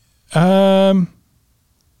Day. No.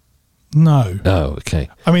 Oh, okay.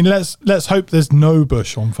 I mean, let's hope there's no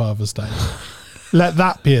bush on Father's Day. Let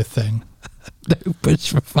that be a thing. No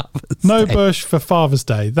bush for Father's Day. No bush for Father's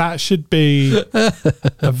Day. That should be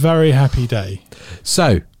a very happy day.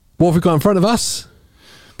 So, what have we got in front of us?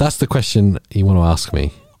 That's the question you want to ask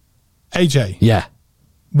me. AJ, Yeah.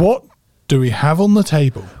 what do we have on the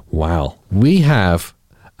table? Wow. We have,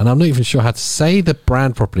 and I'm not even sure how to say the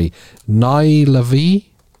brand properly, Nylavee,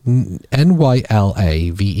 Nylavee,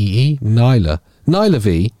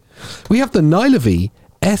 Nylavee. We have the Nylavee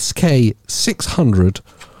SK600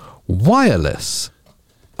 wireless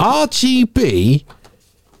RGB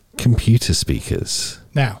computer speakers.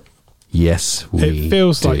 Now, Yes, we it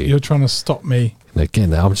feels do. like you're trying to stop me And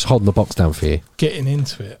again, I'm just holding the box down for you, getting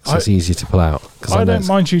into it. so it's easier to pull out. 'cause I know don't it's-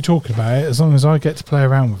 mind you talking about it as long as I get to play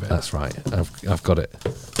around with it. That's right. I've got it.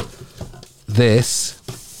 This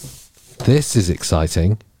is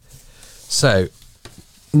exciting. So,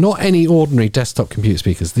 not any ordinary desktop computer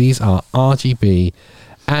speakers. These are RGB,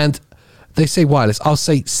 and they say wireless. I'll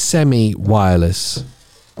say semi-wireless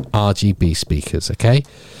RGB speakers. Okay.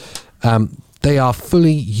 They are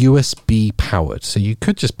fully USB powered, so you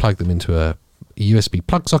could just plug them into a USB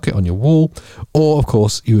plug socket on your wall, or of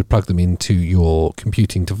course you would plug them into your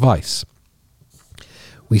computing device.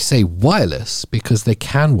 We say wireless because they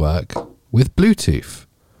can work with Bluetooth,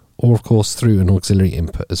 or of course through an auxiliary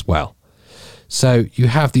input as well. So you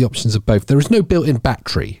have the options of both. There is no built-in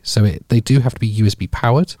battery, so they do have to be USB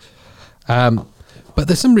powered. But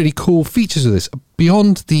there's some really cool features of this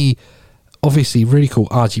beyond the obviously really cool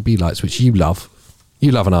RGB lights, which you love.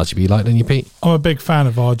 You love an RGB light, don't you, Pete? I'm a big fan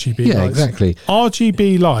of RGB lights. Yeah, exactly.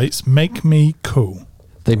 RGB lights make me cool.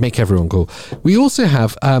 They make everyone cool. We also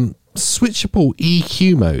have switchable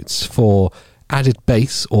EQ modes for added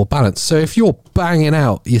bass or balance. So if you're banging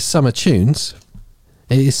out your summer tunes,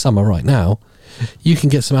 it is summer right now, you can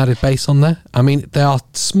get some added bass on there. I mean, they are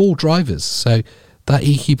small drivers, so that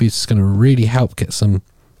EQ boost is going to really help get some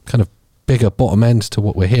kind of bigger bottom end to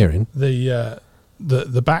what we're hearing.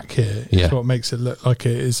 The back here is what makes it look like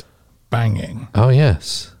it is banging. Oh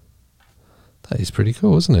yes, that is pretty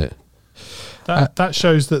cool, isn't it? That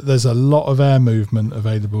shows that there's a lot of air movement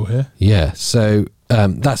available here. Yeah, so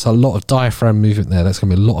that's a lot of diaphragm movement there. That's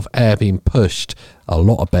going to be a lot of air being pushed, a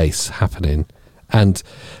lot of bass happening. And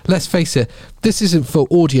let's face it, this isn't for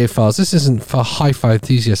audiophiles. This isn't for hi-fi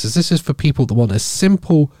enthusiasts. This is for people that want a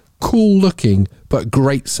simple, cool-looking but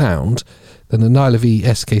great sound. Then the Nylavee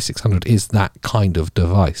SK600 is that kind of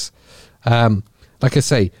device. Like I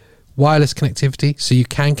say, wireless connectivity, so you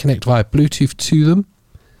can connect via Bluetooth to them.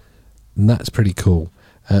 And that's pretty cool.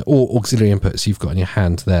 Or auxiliary inputs you've got in your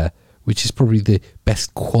hand there, which is probably the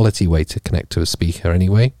best quality way to connect to a speaker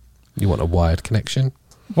anyway. You want a wired connection.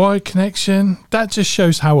 Wired connection? That just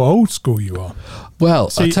shows how old school you are. Well,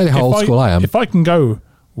 See, I'll tell you how old school I am. If I can go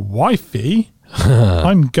Wi-Fi,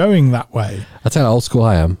 I'm going that way. I'll tell you how old school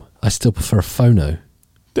I am. I still prefer a phono.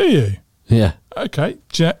 Do you? Yeah. Okay,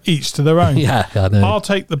 each to their own. Yeah, I know. I'll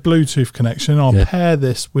take the Bluetooth connection. I'll pair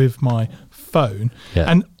this with my phone. Yeah.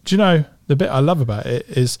 And do you know, the bit I love about it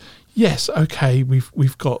is, yes, okay,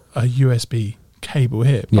 we've got a USB cable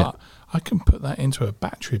here, but I can put that into a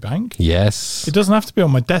battery bank. Yes. It doesn't have to be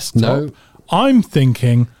on my desktop. No. I'm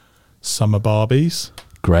thinking summer Barbies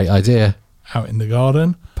Great idea. out in the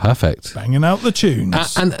garden, Perfect. banging out the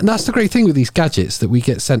tunes. And that's the great thing with these gadgets that we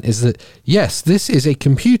get sent is that, yes, this is a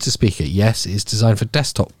computer speaker. Yes, it's designed for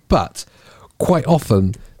desktop, but quite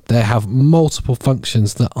often they have multiple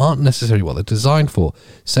functions that aren't necessarily what they're designed for.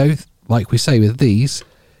 So, like we say with these,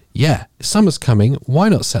 summer's coming. Why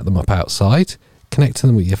not set them up outside, connect to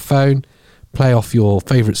them with your phone, play off your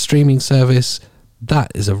favorite streaming service?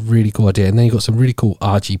 That is a really cool idea. And then you've got some really cool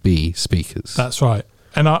RGB speakers. That's right.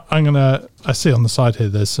 And I see on the side here,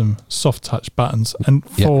 there's some soft touch buttons. And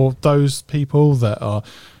for those people that are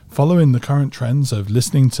following the current trends of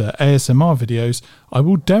listening to ASMR videos, I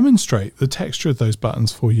will demonstrate the texture of those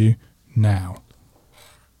buttons for you now.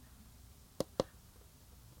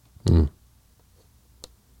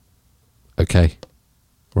 Okay.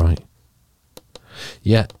 Right.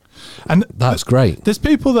 Yeah. And that's great. There's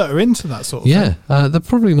people that are into that sort of thing. They're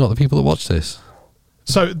probably not the people that watch this.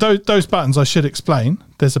 So those buttons, I should explain.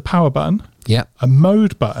 There's a power button, a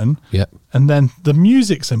mode button, and then the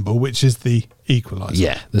music symbol, which is the equalizer.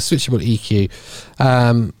 Yeah, the switchable EQ.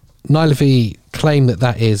 Nylavee claim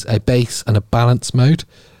that is a bass and a balance mode.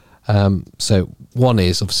 So one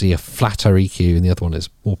is obviously a flatter EQ and the other one is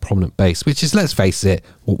more prominent bass, which is, let's face it,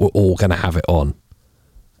 what we're all going to have it on.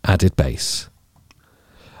 Added bass.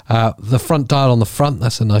 The front dial on the front,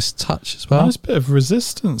 that's a nice touch as well. Nice bit of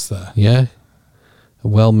resistance there. Yeah. A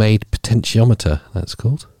well-made potentiometer, that's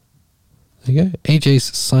called. There you go. AJ's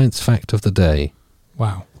science fact of the day.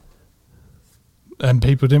 Wow. And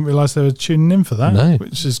people didn't realise they were tuning in for that, No.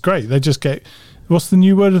 which is great. They just get, what's the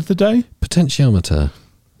new word of the day? Potentiometer.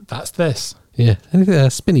 That's this. Yeah, a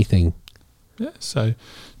spinny thing. Yeah, so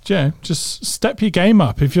yeah, just step your game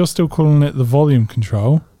up. If you're still calling it the volume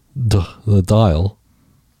control, The dial.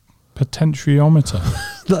 potentiometer.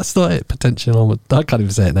 That's not it. Potentiometer. I can't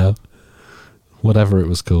even say it now. Whatever it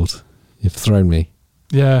was called. You've thrown me.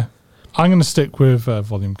 Yeah, I'm going to stick with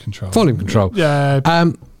volume control. Volume control. Yeah.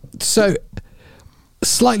 So,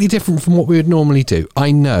 slightly different from what we would normally do,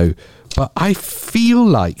 I know, but I feel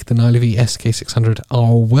like the Nyla V SK600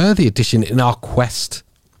 are a worthy addition in our quest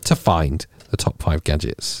to find the top 5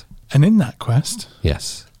 gadgets. And in that quest,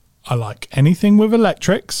 Yes. I like anything with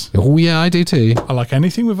electrics. Oh, yeah, I do too. I like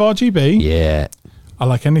anything with RGB. Yeah. I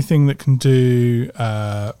like anything that can do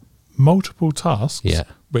multiple tasks. Yeah.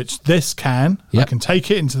 Which this can. Yep. I can take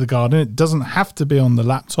it into the garden. It doesn't have to be on the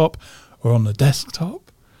laptop or on the desktop.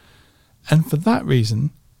 And for that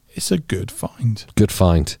reason, it's a good find. Good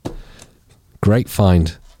find. Great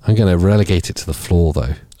find. I'm going to relegate it to the floor,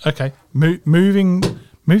 though. Okay. Moving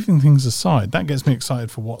things aside, that gets me excited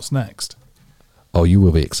for what's next. Oh, you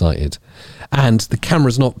will be excited. And the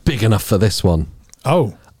camera's not big enough for this one.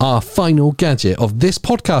 Oh. Our final gadget of this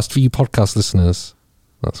podcast for you podcast listeners.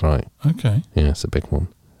 That's right. Okay. Yeah, it's a big one.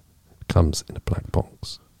 It comes in a black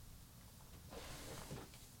box.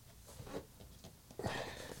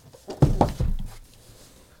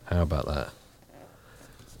 How about that?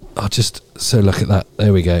 Oh, so look at that.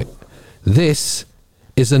 There we go. This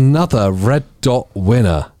is another Red Dot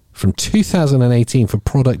winner from 2018 for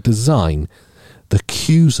product design, the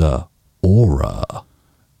Cusa Aura.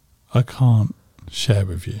 I can't share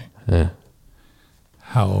with you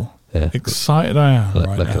how Yeah. excited I am Look,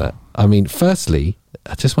 right look now. at that. I mean, firstly,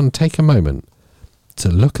 I just want to take a moment to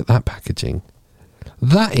look at that packaging.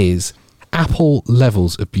 That is Apple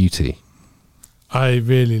levels of beauty. I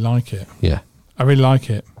really like it. Yeah. I really like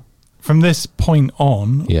it. From this point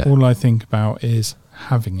on, Yeah. all I think about is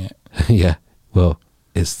having it. Yeah. Well,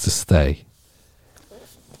 it's to stay.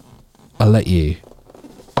 I'll let you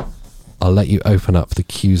open up the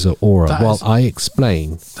Cusa Aura That while is- I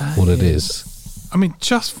explain what it is. I mean,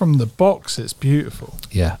 just from the box, it's beautiful.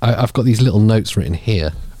 Yeah. I've got these little notes written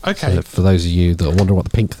here. Okay. So for those of you that wonder what the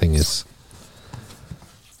pink thing is.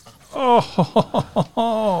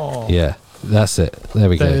 Oh, Yeah. That's it. There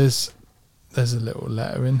we go. there's a little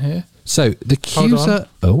letter in here. So the Hold on. Cusa...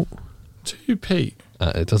 Oh. To Pete,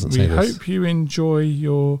 It doesn't we say this. hope you enjoy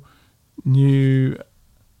your new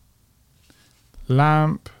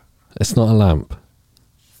lamp, It's not a lamp.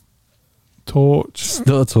 torch. It's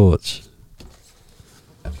not a torch.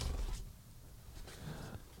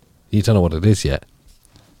 You don't know what it is yet.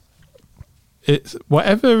 It's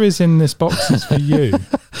whatever is in this box is for you,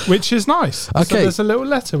 which is nice. So Okay. there's a little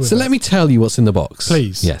letter with So it. let me tell you what's in the box.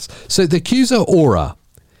 Please. Yes. So the Cusa Aura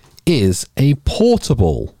is a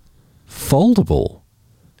portable, foldable,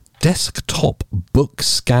 desktop book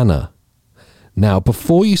scanner. Now,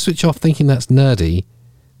 before you switch off thinking that's nerdy,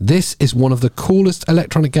 this is one of the coolest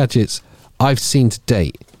electronic gadgets I've seen to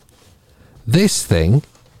date. This thing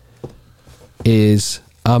is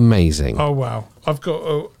amazing. Oh wow! I've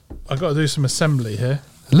got to do some assembly here.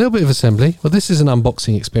 A little bit of assembly. Well, this is an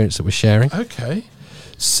unboxing experience that we're sharing. Okay.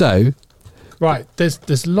 So, Right.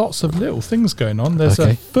 There's lots of little things going on. There's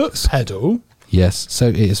Okay. a foot pedal. yes. So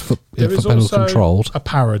it is foot There is pedal also controlled. a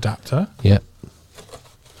power adapter. Yeah.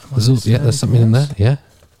 There's something in there. Yeah.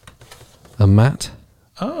 A mat.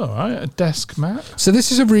 Oh, right, a desk mat. So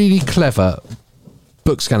this is a really clever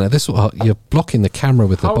book scanner. You're blocking the camera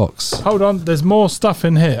with the box. Hold on, there's more stuff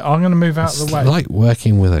in here. I'm going to move out of It's the way. like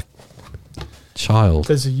working with a child.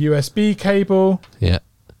 There's a USB cable Yeah.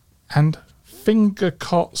 and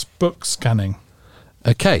Fingercots book scanning.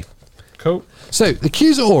 Okay. Cool. So the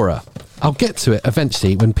Cusa Aura. I'll get to it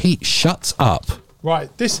eventually when Pete shuts up.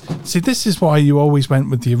 Right, this is why you always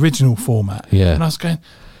went with the original format. Yeah. And I was going,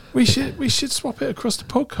 we should swap it across the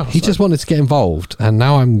podcast. He just wanted to get involved, and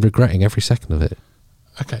now I'm regretting every second of it.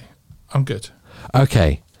 Okay, I'm good.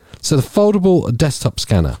 Okay. So the foldable desktop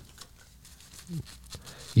scanner.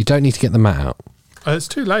 You don't need to get the mat out. It's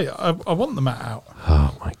too late. I want the mat out.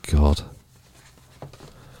 Oh my god.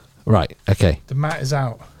 Right. Okay. The mat is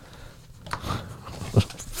out.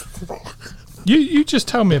 You just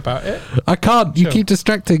tell me about it. I can't. You Sure. keep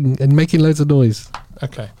distracting and making loads of noise.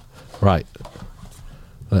 Okay. Right.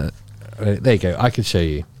 There you go. I can show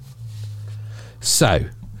you. So,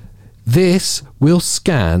 this will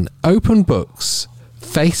scan open books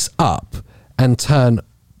face up and turn.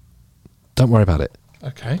 Don't worry about it.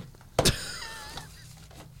 Okay.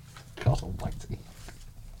 God almighty.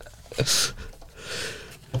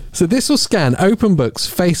 So this will scan open books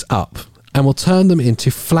face up and will turn them into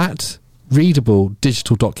flat, readable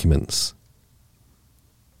digital documents.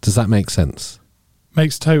 Does that make sense?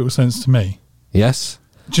 Makes total sense to me. Yes?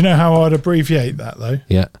 Do you know how I'd abbreviate that though?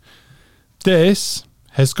 Yeah. This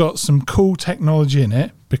has got some cool technology in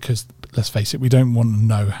it because, let's face it, we don't want to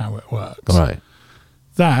know how it works. All right.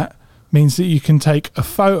 That means that you can take a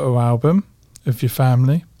photo album of your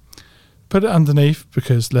family, put it underneath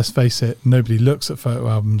because, let's face it, nobody looks at photo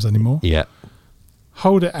albums anymore. Yeah.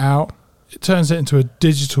 Hold it out. It turns it into a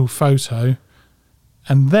digital photo.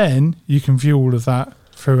 And then you can view all of that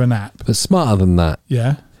through an app. But smarter than that.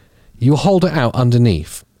 Yeah. You hold it out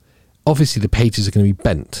underneath. Obviously, the pages are going to be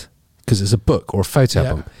bent because it's a book or a photo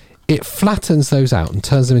album. It flattens those out and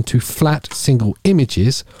turns them into flat single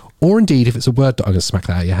images, or indeed, if it's a Word doc, I'm going to smack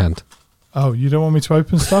that out of your hand. Oh, you don't want me to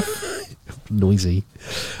open stuff? Noisy.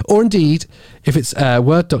 Or indeed, if it's a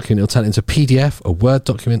Word document, it'll turn it into a PDF, a Word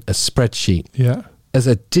document, a spreadsheet. Yeah. As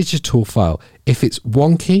a digital file, if it's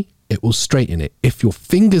wonky, it will straighten it. If your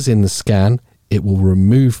finger's in the scan, it will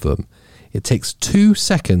remove them. It takes 2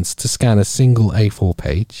 seconds to scan a single A4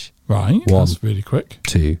 page. Right. That's really quick.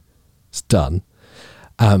 2. It's done.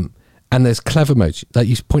 And there's clever modes. Like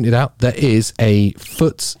you pointed out, there is a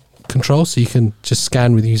foot control, so you can just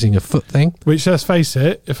scan with using a foot thing. Which, let's face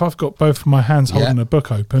it, if I've got both of my hands holding a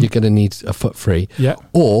book open, you're going to need a foot free. Yeah.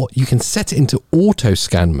 Or you can set it into auto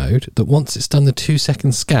scan mode, that once it's done the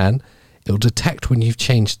 2-second scan, it'll detect when you've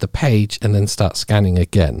changed the page and then start scanning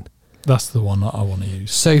again. That's the one that I want to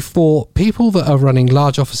use. So for people that are running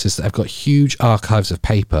large offices that have got huge archives of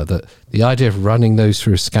paper, that the idea of running those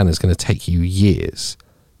through a scanner is going to take you years,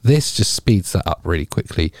 this just speeds that up really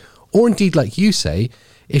quickly. Or indeed, like you say,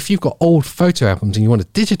 if you've got old photo albums and you want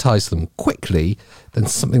to digitize them quickly, then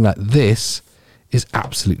something like this is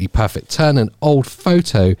absolutely perfect. Turn an old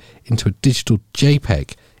photo into a digital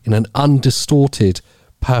JPEG in an undistorted,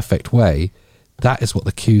 perfect way. That is what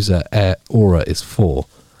the Cusa Air Aura is for.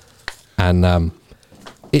 And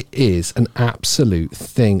it is an absolute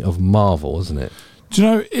thing of marvel, isn't it? Do you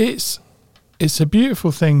know, it's a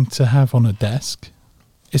beautiful thing to have on a desk.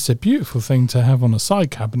 It's a beautiful thing to have on a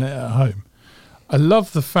side cabinet at home. I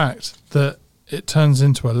love the fact that it turns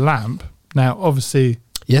into a lamp. Now, obviously...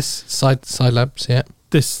 Yes, side lamps, yeah.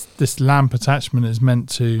 This lamp attachment is meant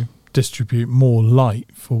to distribute more light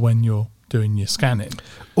for when you're doing your scanning.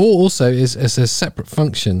 Or also, as a separate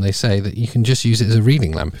function, they say that you can just use it as a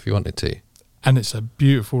reading lamp if you wanted to. And it's a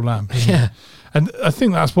beautiful lamp. Yeah. And I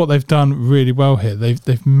think that's what they've done really well here.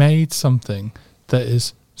 They've made something that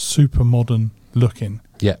is super modern looking.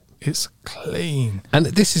 Yeah. It's clean. And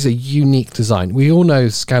this is a unique design. We all know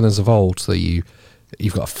scanners of old, so you've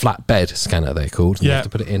got a flat bed scanner, they're called, and you have to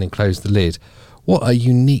put it in and close the lid. What a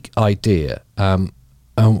unique idea.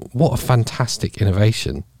 What a fantastic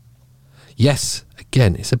innovation. Yes,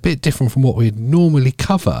 again, it's a bit different from what we'd normally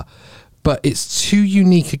cover, but it's too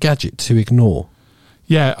unique a gadget to ignore.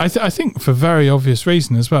 Yeah, I think for very obvious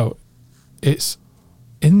reason as well. It's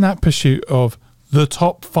in that pursuit of the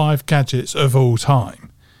top 5 gadgets of all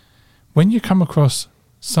time. When you come across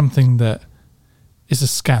something that is a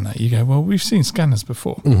scanner, you go, well, we've seen scanners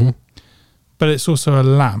before. Mm-hmm. But it's also a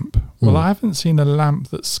lamp. Well, I haven't seen a lamp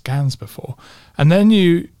that scans before. And then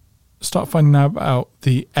you start finding out about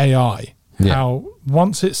the AI. Yeah. How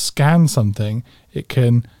once it scans something, it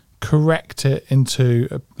can correct it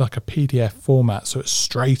into like a PDF format, so it's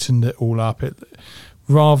straightened it all up,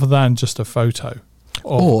 rather than just a photo.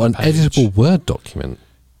 Or an editable Word document.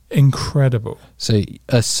 Incredible. So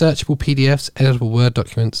searchable PDFs, editable Word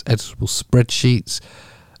documents, editable spreadsheets,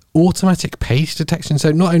 automatic page detection.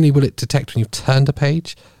 So not only will it detect when you've turned a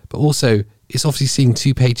page, but also it's obviously seeing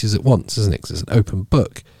 2 pages at once, isn't it? Because it's an open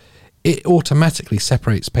book. It automatically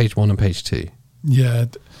separates page 1 and page 2. Yeah,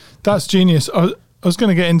 that's genius. I was going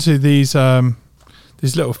to get into these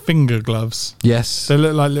little finger gloves. Yes. They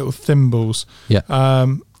look like little thimbles. Yeah.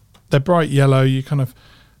 They're bright yellow. You kind of,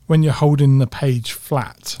 when you're holding the page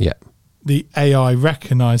flat, the AI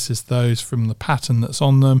recognises those from the pattern that's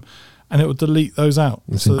on them, and it will delete those out.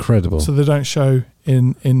 It's incredible. So they don't show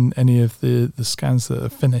in any of the scans that are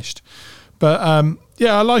finished. But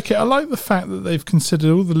yeah, I like it. I like the fact that they've considered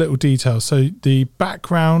all the little details. So the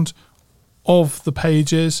background of the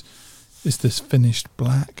pages is this finished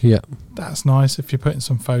black. Yeah. That's nice if you're putting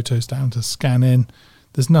some photos down to scan in.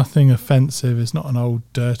 There's nothing offensive. It's not an old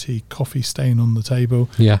dirty coffee stain on the table.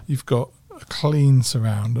 Yeah. You've got a clean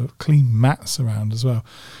surround, a clean matte surround as well.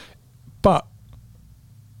 But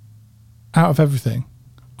out of everything,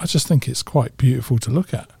 I just think it's quite beautiful to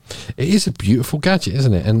look at. It is a beautiful gadget,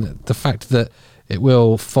 isn't it? And the fact that it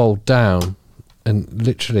will fold down and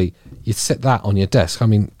literally you set that on your desk. I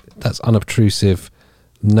mean, that's unobtrusive,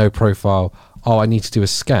 no profile. Oh, I need to do a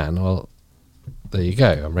scan. Well, there you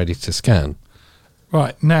go. I'm ready to scan.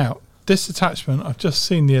 Right, now, this attachment, I've just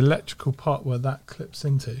seen the electrical part where that clips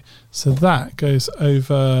into. So that goes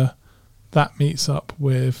over, that meets up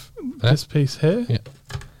with this piece here. Yeah.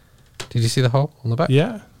 Did you see the hole on the back?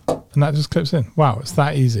 Yeah. And that just clips in. Wow, it's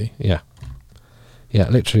that easy. Yeah. Yeah,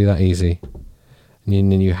 literally that easy.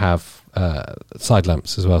 And then you have side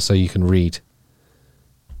lamps as well, so you can read.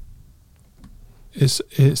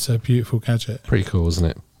 It's a beautiful gadget. Pretty cool, isn't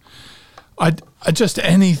it? I just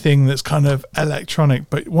anything that's kind of electronic,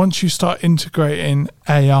 but once you start integrating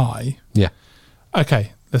AI, Yeah.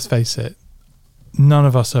 okay, let's face it, none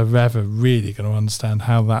of us are ever really going to understand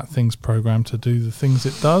how that thing's programmed to do the things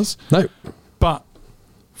it does. No. But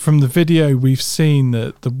from the video, we've seen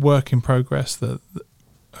the work in progress, that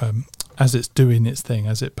as it's doing its thing,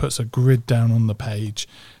 as it puts a grid down on the page,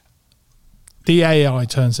 the AI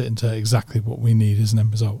turns it into exactly what we need as an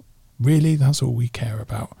end result. Really, that's all we care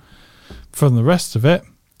about. From the rest of it,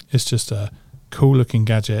 it's just a cool looking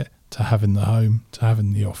gadget to have in the home, to have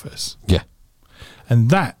in the office. Yeah. And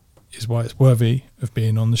that is why it's worthy of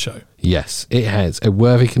being on the show. Yes, it has a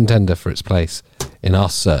worthy contender for its place in our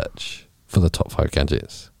search for the top 5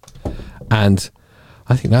 gadgets. And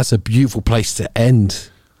I think that's a beautiful place to end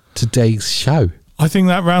today's show. I think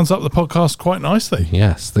that rounds up the podcast quite nicely.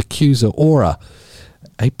 Yes, the Cusa Aura,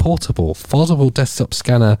 a portable, foldable desktop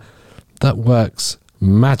scanner that works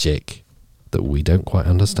magic that we don't quite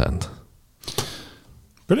understand.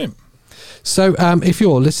 Brilliant. So if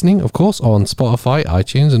you're listening, of course, on Spotify,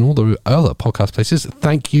 iTunes, and all the other podcast places,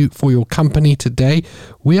 thank you for your company today.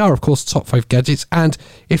 We are, of course, Top 5 Gadgets. And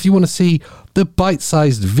if you want to see the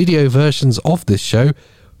bite-sized video versions of this show,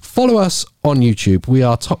 follow us on YouTube. We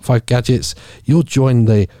are Top 5 Gadgets. You'll join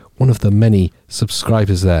one of the many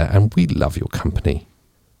subscribers there, and we love your company.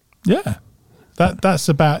 Yeah. That's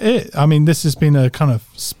about it. I mean, this has been a kind of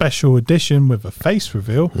special edition with a face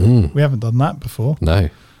reveal. We haven't done that before. No.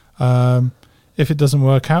 If it doesn't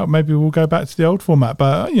work out, maybe we'll go back to the old format.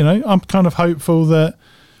 But, I'm kind of hopeful that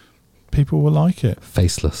people will like it.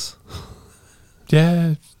 Faceless.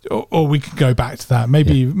 Yeah. Or we could go back to that.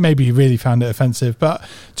 Maybe you really found it offensive. But,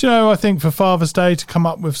 I think for Father's Day to come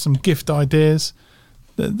up with some gift ideas,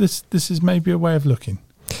 this is maybe a way of looking.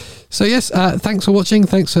 So yes, thanks for watching,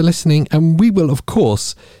 thanks for listening, and we will, of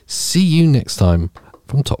course, see you next time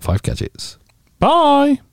from Top 5 Gadgets. Bye!